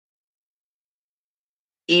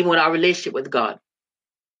 Even with our relationship with God.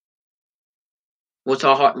 What's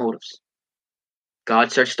our heart motives?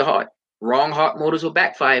 God searched the heart. Wrong heart motives will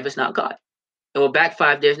backfire if it's not God. It will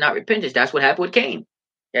backfire if there's not repentance. That's what happened with Cain.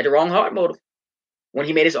 He had the wrong heart motive. When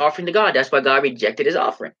he made his offering to God, that's why God rejected his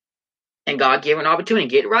offering. And God gave him an opportunity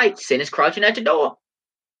to get right. Sin is crouching at the door.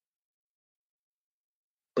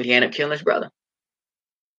 But he ended up killing his brother.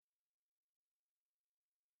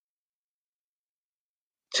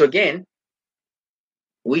 So again,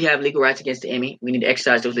 we have legal rights against the enemy. We need to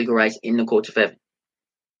exercise those legal rights in the courts of heaven.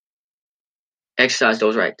 Exercise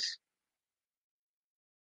those rights.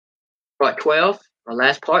 Part 12, our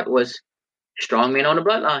last part, was strong men on the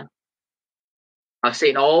bloodline.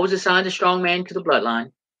 Satan always assigns a strong man to the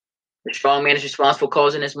bloodline. The strong man is responsible for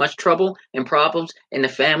causing as much trouble and problems in the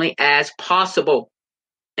family as possible.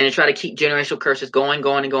 And to try to keep generational curses going.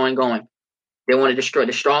 They want to destroy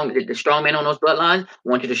the strong men on those bloodlines,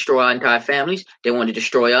 want to destroy our entire families. They want to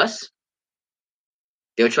destroy us.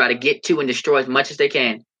 They'll try to get to and destroy as much as they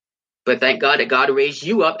can. But thank God that God raised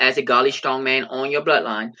you up as a godly strong man on your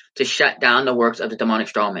bloodline to shut down the works of the demonic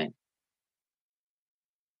strong man.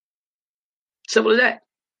 Simple as that.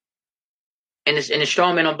 And the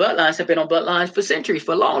strong men on bloodlines have been on bloodlines for centuries,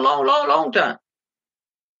 for a long time.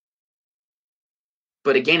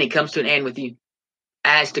 But again, it comes to an end with you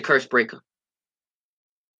as the curse breaker.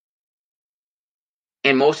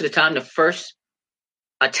 And most of the time, the first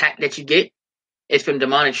attack that you get is from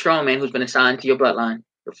demonic strong man who's been assigned to your bloodline.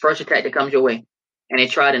 The first attack that comes your way. And they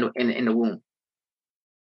tried in the womb.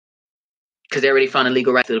 Because they already found a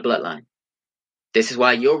legal right to the bloodline. This is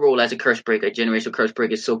why your role as a curse breaker, a generational curse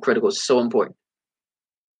breaker, is so critical, so important.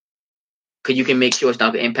 Because you can make sure it's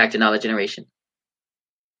not going to impact another generation.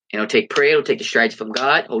 And it'll take prayer, it'll take the strategy from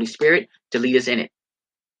God, Holy Spirit, to lead us in it.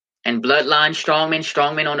 And bloodline, strong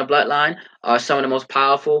men on the bloodline are some of the most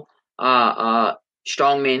powerful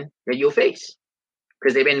strong men that you'll face.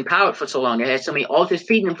 Because they've been empowered for so long. They had so many altars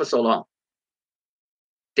feeding them for so long.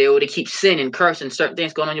 They were able to keep sin and curse and certain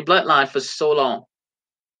things going on in your bloodline for so long.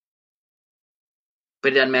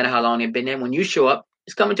 But it doesn't matter how long they've been there. When you show up,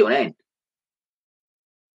 it's coming to an end.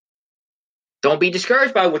 Don't be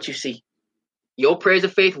discouraged by what you see. Your prayers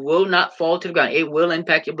of faith will not fall to the ground. It will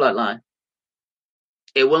impact your bloodline.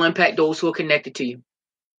 It will impact those who are connected to you.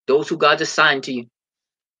 those who God's assigned to you.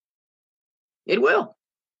 It will.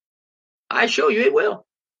 I assure you it will.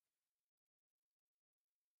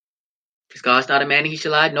 Because God's not a man that he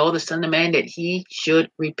should lie, nor the son of man that he should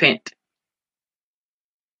repent.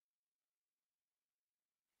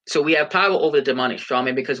 So we have power over the demonic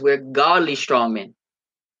strongmen because we're godly strongmen.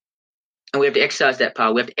 And we have to exercise that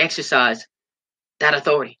power. We have to exercise that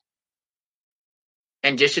authority.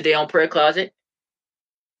 And just today on Prayer Closet,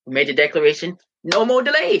 we made the declaration, no more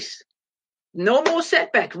delays. No more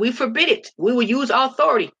setbacks. We forbid it. We will use our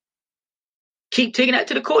authority. Keep taking that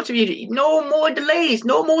to the court community. No more delays.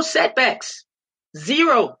 No more setbacks.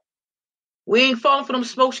 Zero. We ain't falling for them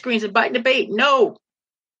smoke screens and biting the bait. No.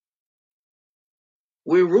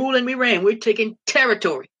 We're ruling, we reign. We're taking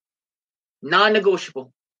territory.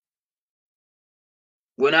 Non-negotiable.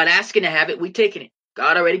 We're not asking to have it. We're taking it.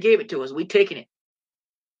 God already gave it to us. We're taking it.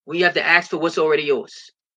 We have to ask for what's already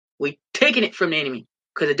yours. We're taking it from the enemy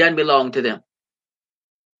because it doesn't belong to them.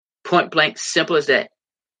 Point blank, simple as that.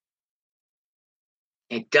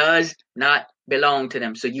 It does not belong to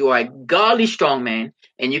them. So you are a godly strong man,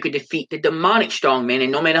 and you can defeat the demonic strong man.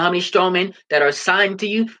 And no matter how many strong men that are assigned to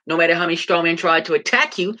you, no matter how many strong men try to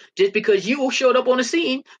attack you, just because you showed up on the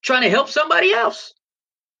scene trying to help somebody else.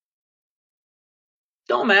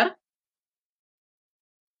 Don't matter.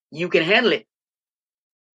 You can handle it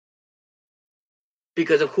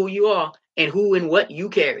because of who you are and who and what you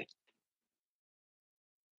carry.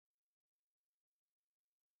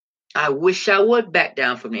 I wish I would back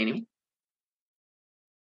down from the enemy.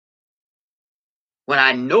 When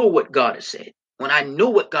I know what God has said, when I know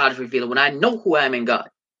what God is revealing, when I know who I am in God.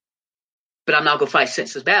 But I'm not going to fight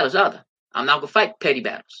senseless battles either. I'm not going to fight petty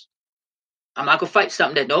battles. I'm not going to fight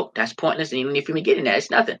something that, nope, that's pointless. And even if you get in that, it's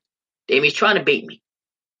nothing. The enemy's trying to bait me.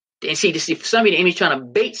 And see, for some of you, the enemy's trying to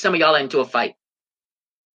bait some of y'all into a fight.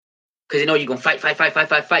 Because they know you're going to fight.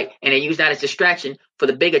 And they use that as distraction for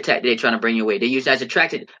the big attack that they're trying to bring your way. They use that as a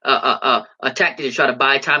tactic to try to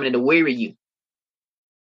buy time and to weary you.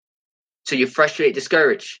 So you're frustrated,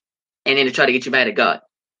 discouraged, and then to try to get you mad at God.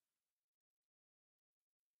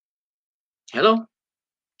 Hello?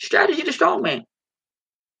 Strategy to strong man.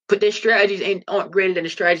 But their strategies aren't greater than the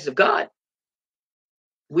strategies of God.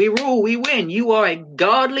 We rule, we win. You are a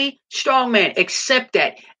godly strong man. Accept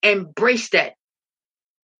that. Embrace that.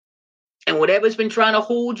 And whatever's been trying to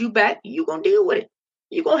hold you back, you're going to deal with it.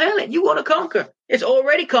 You're going to handle it. You're going to conquer. It's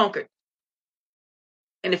already conquered.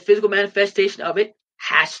 And the physical manifestation of it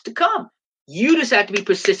has to come. You just have to be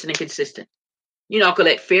persistent and consistent. You're not going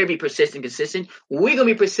to let fear be persistent and consistent. We're going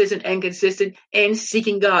to be persistent and consistent in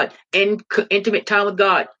seeking God, in intimate time with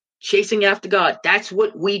God, chasing after God. That's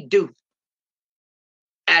what we do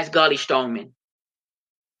as godly strongmen.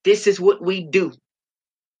 This is what we do.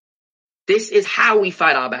 This is how we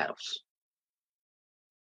fight our battles.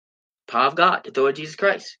 Power of God, the authority of Jesus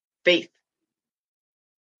Christ, faith.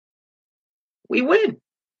 We win.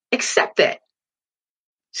 Accept that.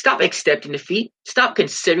 Stop accepting defeat. Stop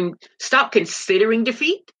considering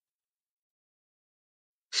defeat.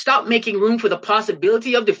 Stop making room for the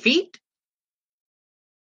possibility of defeat.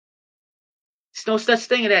 There's no such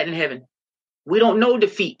thing as that in heaven. We don't know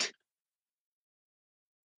defeat.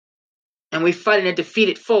 And we're fighting a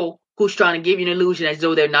defeated foe who's trying to give you an illusion as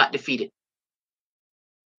though they're not defeated.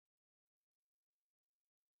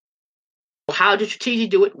 How to strategically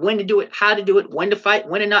do it, when to do it, how to do it, when to fight,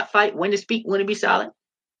 when to not fight, when to speak, when to be silent.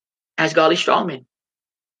 As godly strongmen,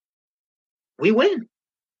 we win.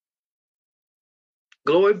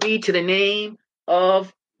 Glory be to the name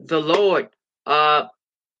of the Lord.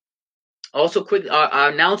 Also, quick, our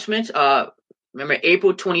announcements. Remember,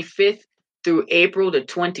 April 25th through April the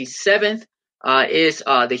 27th is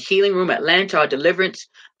the Healing Room Atlanta, our deliverance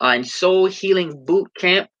and soul healing boot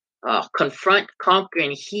camp. Confront, conquer,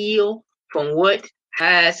 and heal from what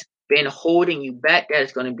has been holding you back. That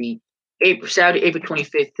is going to be Saturday, April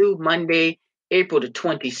 25th through Monday, April the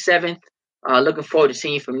 27th. Looking forward to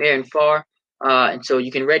seeing you from there and far. And so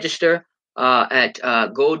you can register at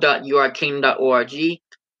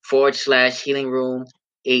go.urkingdom.org/healing room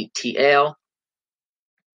ATL.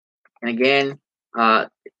 And again, there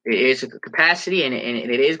is a capacity and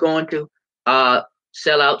it is going to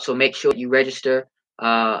sell out. So make sure you register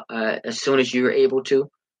as soon as you're able to.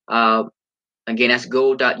 Again, that's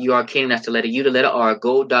go.urkingdom. That's the letter U, the letter R.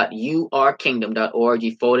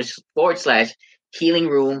 Go.urkingdom.org/healing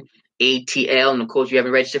room ATL. And of course, if you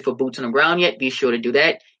haven't registered for Boots on the Ground yet, be sure to do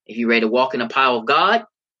that. If you're ready to walk in the power of God,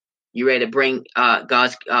 you're ready to bring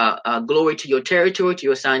God's glory to your territory, to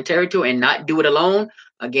your assigned territory, and not do it alone.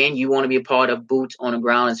 Again, you want to be a part of Boots on the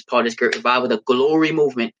Ground as part of this great revival, the glory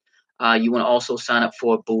movement. You want to also sign up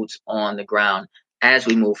for Boots on the Ground as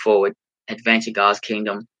we move forward, advancing God's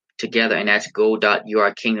kingdom together. And that's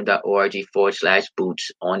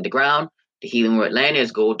go.yourkingdom.org/boots on the ground. The Healing Room Atlanta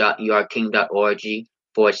is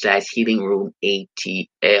go.yourkingdom.org/healing room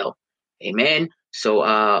ATL. Amen.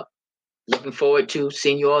 So looking forward to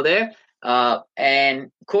seeing you all there. And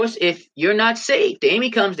of course, if you're not saved, the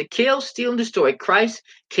enemy comes to kill, steal, and destroy. Christ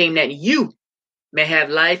came that you may have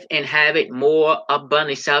life and have it more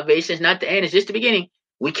abundantly. Salvation is not the end, it's just the beginning.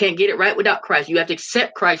 We can't get it right without Christ. You have to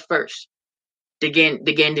accept Christ first to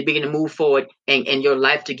begin to move forward and your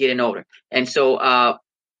life to get in order. And so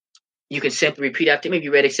you can simply repeat after me if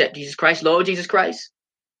you're ready to accept Jesus Christ. Lord Jesus Christ,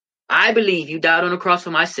 I believe you died on the cross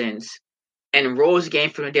for my sins and rose again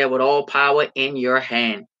from the dead with all power in your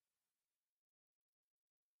hand.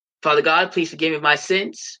 Father God, please forgive me of my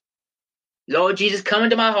sins. Lord Jesus, come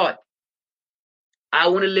into my heart. I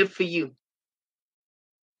want to live for you.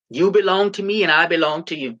 You belong to me and I belong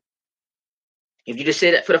to you. If you just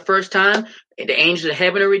said that for the first time, the angels of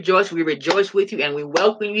heaven are rejoicing. We rejoice with you and we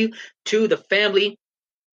welcome you to the family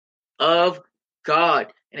of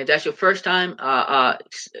God. And if that's your first time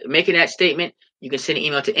making that statement, you can send an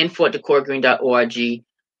email to info@thecoregreen.org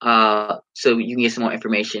so you can get some more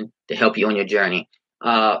information to help you on your journey.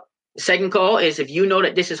 The second call is if you know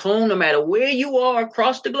that this is home, no matter where you are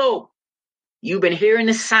across the globe. You've been hearing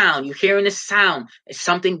the sound. You're hearing the sound. It's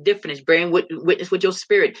something different. It's bearing witness with your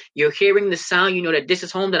spirit. You're hearing the sound. You know that this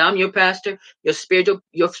is home, that I'm your pastor, your spiritual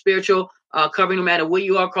covering, no matter where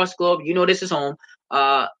you are across the globe. You know this is home.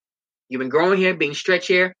 You've been growing here, being stretched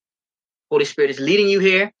here. Holy Spirit is leading you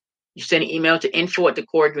here. You send an email to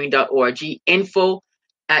info@thecoregreen.org,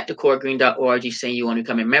 info@thecoregreen.org, saying you want to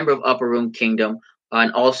become a member of Upper Room Kingdom.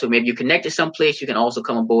 And also, maybe you connect to someplace. You can also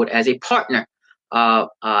come aboard as a partner.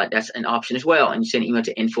 That's an option as well. And you send an email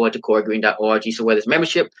to info@thecoregreen.org. So whether it's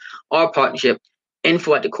membership or partnership,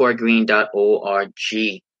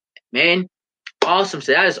 info@thecoregreen.org. Man, awesome.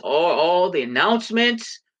 So that is all the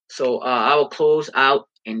announcements. So I will close out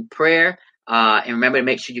in prayer. And remember to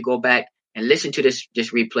make sure you go back and listen to this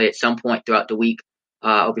replay at some point throughout the week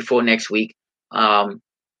or before next week.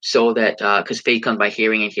 So that because faith comes by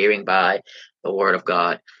hearing and hearing by the word of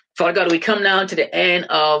God. Father God, we come now to the end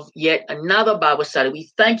of yet another Bible study.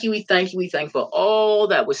 We thank you for all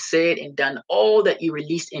that was said and done, all that you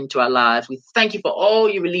released into our lives. We thank you for all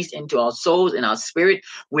you released into our souls and our spirit.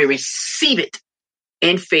 We receive it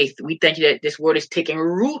in faith. We thank you that this word is taking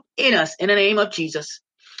root in us in the name of Jesus.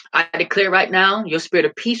 I declare right now, your spirit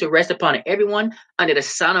of peace will rest upon everyone under the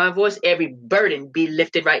sound of my voice. Every burden be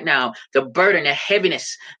lifted right now. The burden, the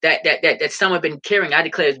heaviness that some have been carrying, I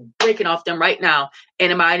declare is breaking off them right now. In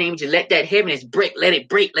the mighty name of Jesus, let that heaviness break. Let it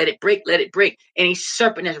break. Let it break. Let it break. Any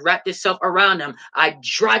serpent has wrapped itself around them, I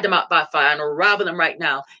drive them out by fire and unravel them right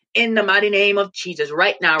now. In the mighty name of Jesus,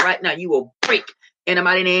 right now, you will break. In the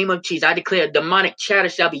mighty name of Jesus, I declare demonic chatter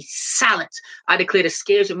shall be silenced. I declare the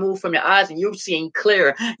scales will move from your eyes and you're seeing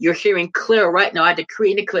clear. You're hearing clear right now. I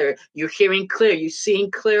decree and declare you're hearing clear. You're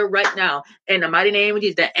seeing clear right now. In the mighty name of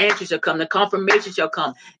Jesus, the answers shall come. The confirmation shall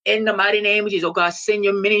come. In the mighty name of Jesus, oh God, send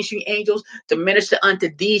your ministry angels to minister unto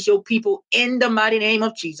these, your people. In the mighty name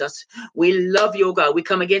of Jesus, we love you, oh God. We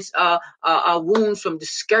come against our wounds from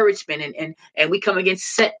discouragement and we come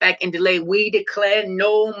against setback and delay. We declare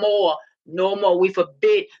no more. No more. We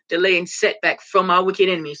forbid delay and setback from our wicked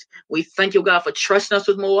enemies. We thank you, God, for trusting us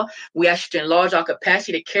with more. We ask you to enlarge our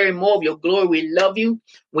capacity to carry more of your glory. We love you.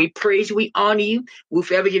 We praise you. We honor you. We'll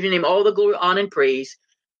forever give your name all the glory, honor, and praise.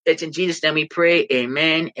 It's in Jesus' name we pray.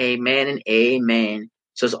 Amen, amen, and amen.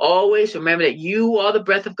 So as always, remember that you are the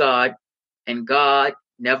breath of God, and God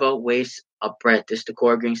never wastes a breath. This is the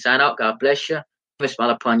Core Green sign out. God bless you. Have a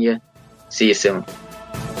smile upon you. See you soon.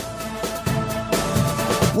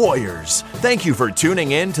 Warriors, thank you for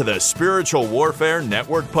tuning in to the Spiritual Warfare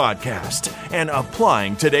Network podcast and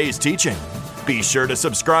applying today's teaching. Be sure to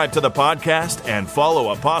subscribe to the podcast and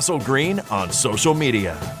follow Apostle Green on social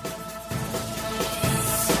media.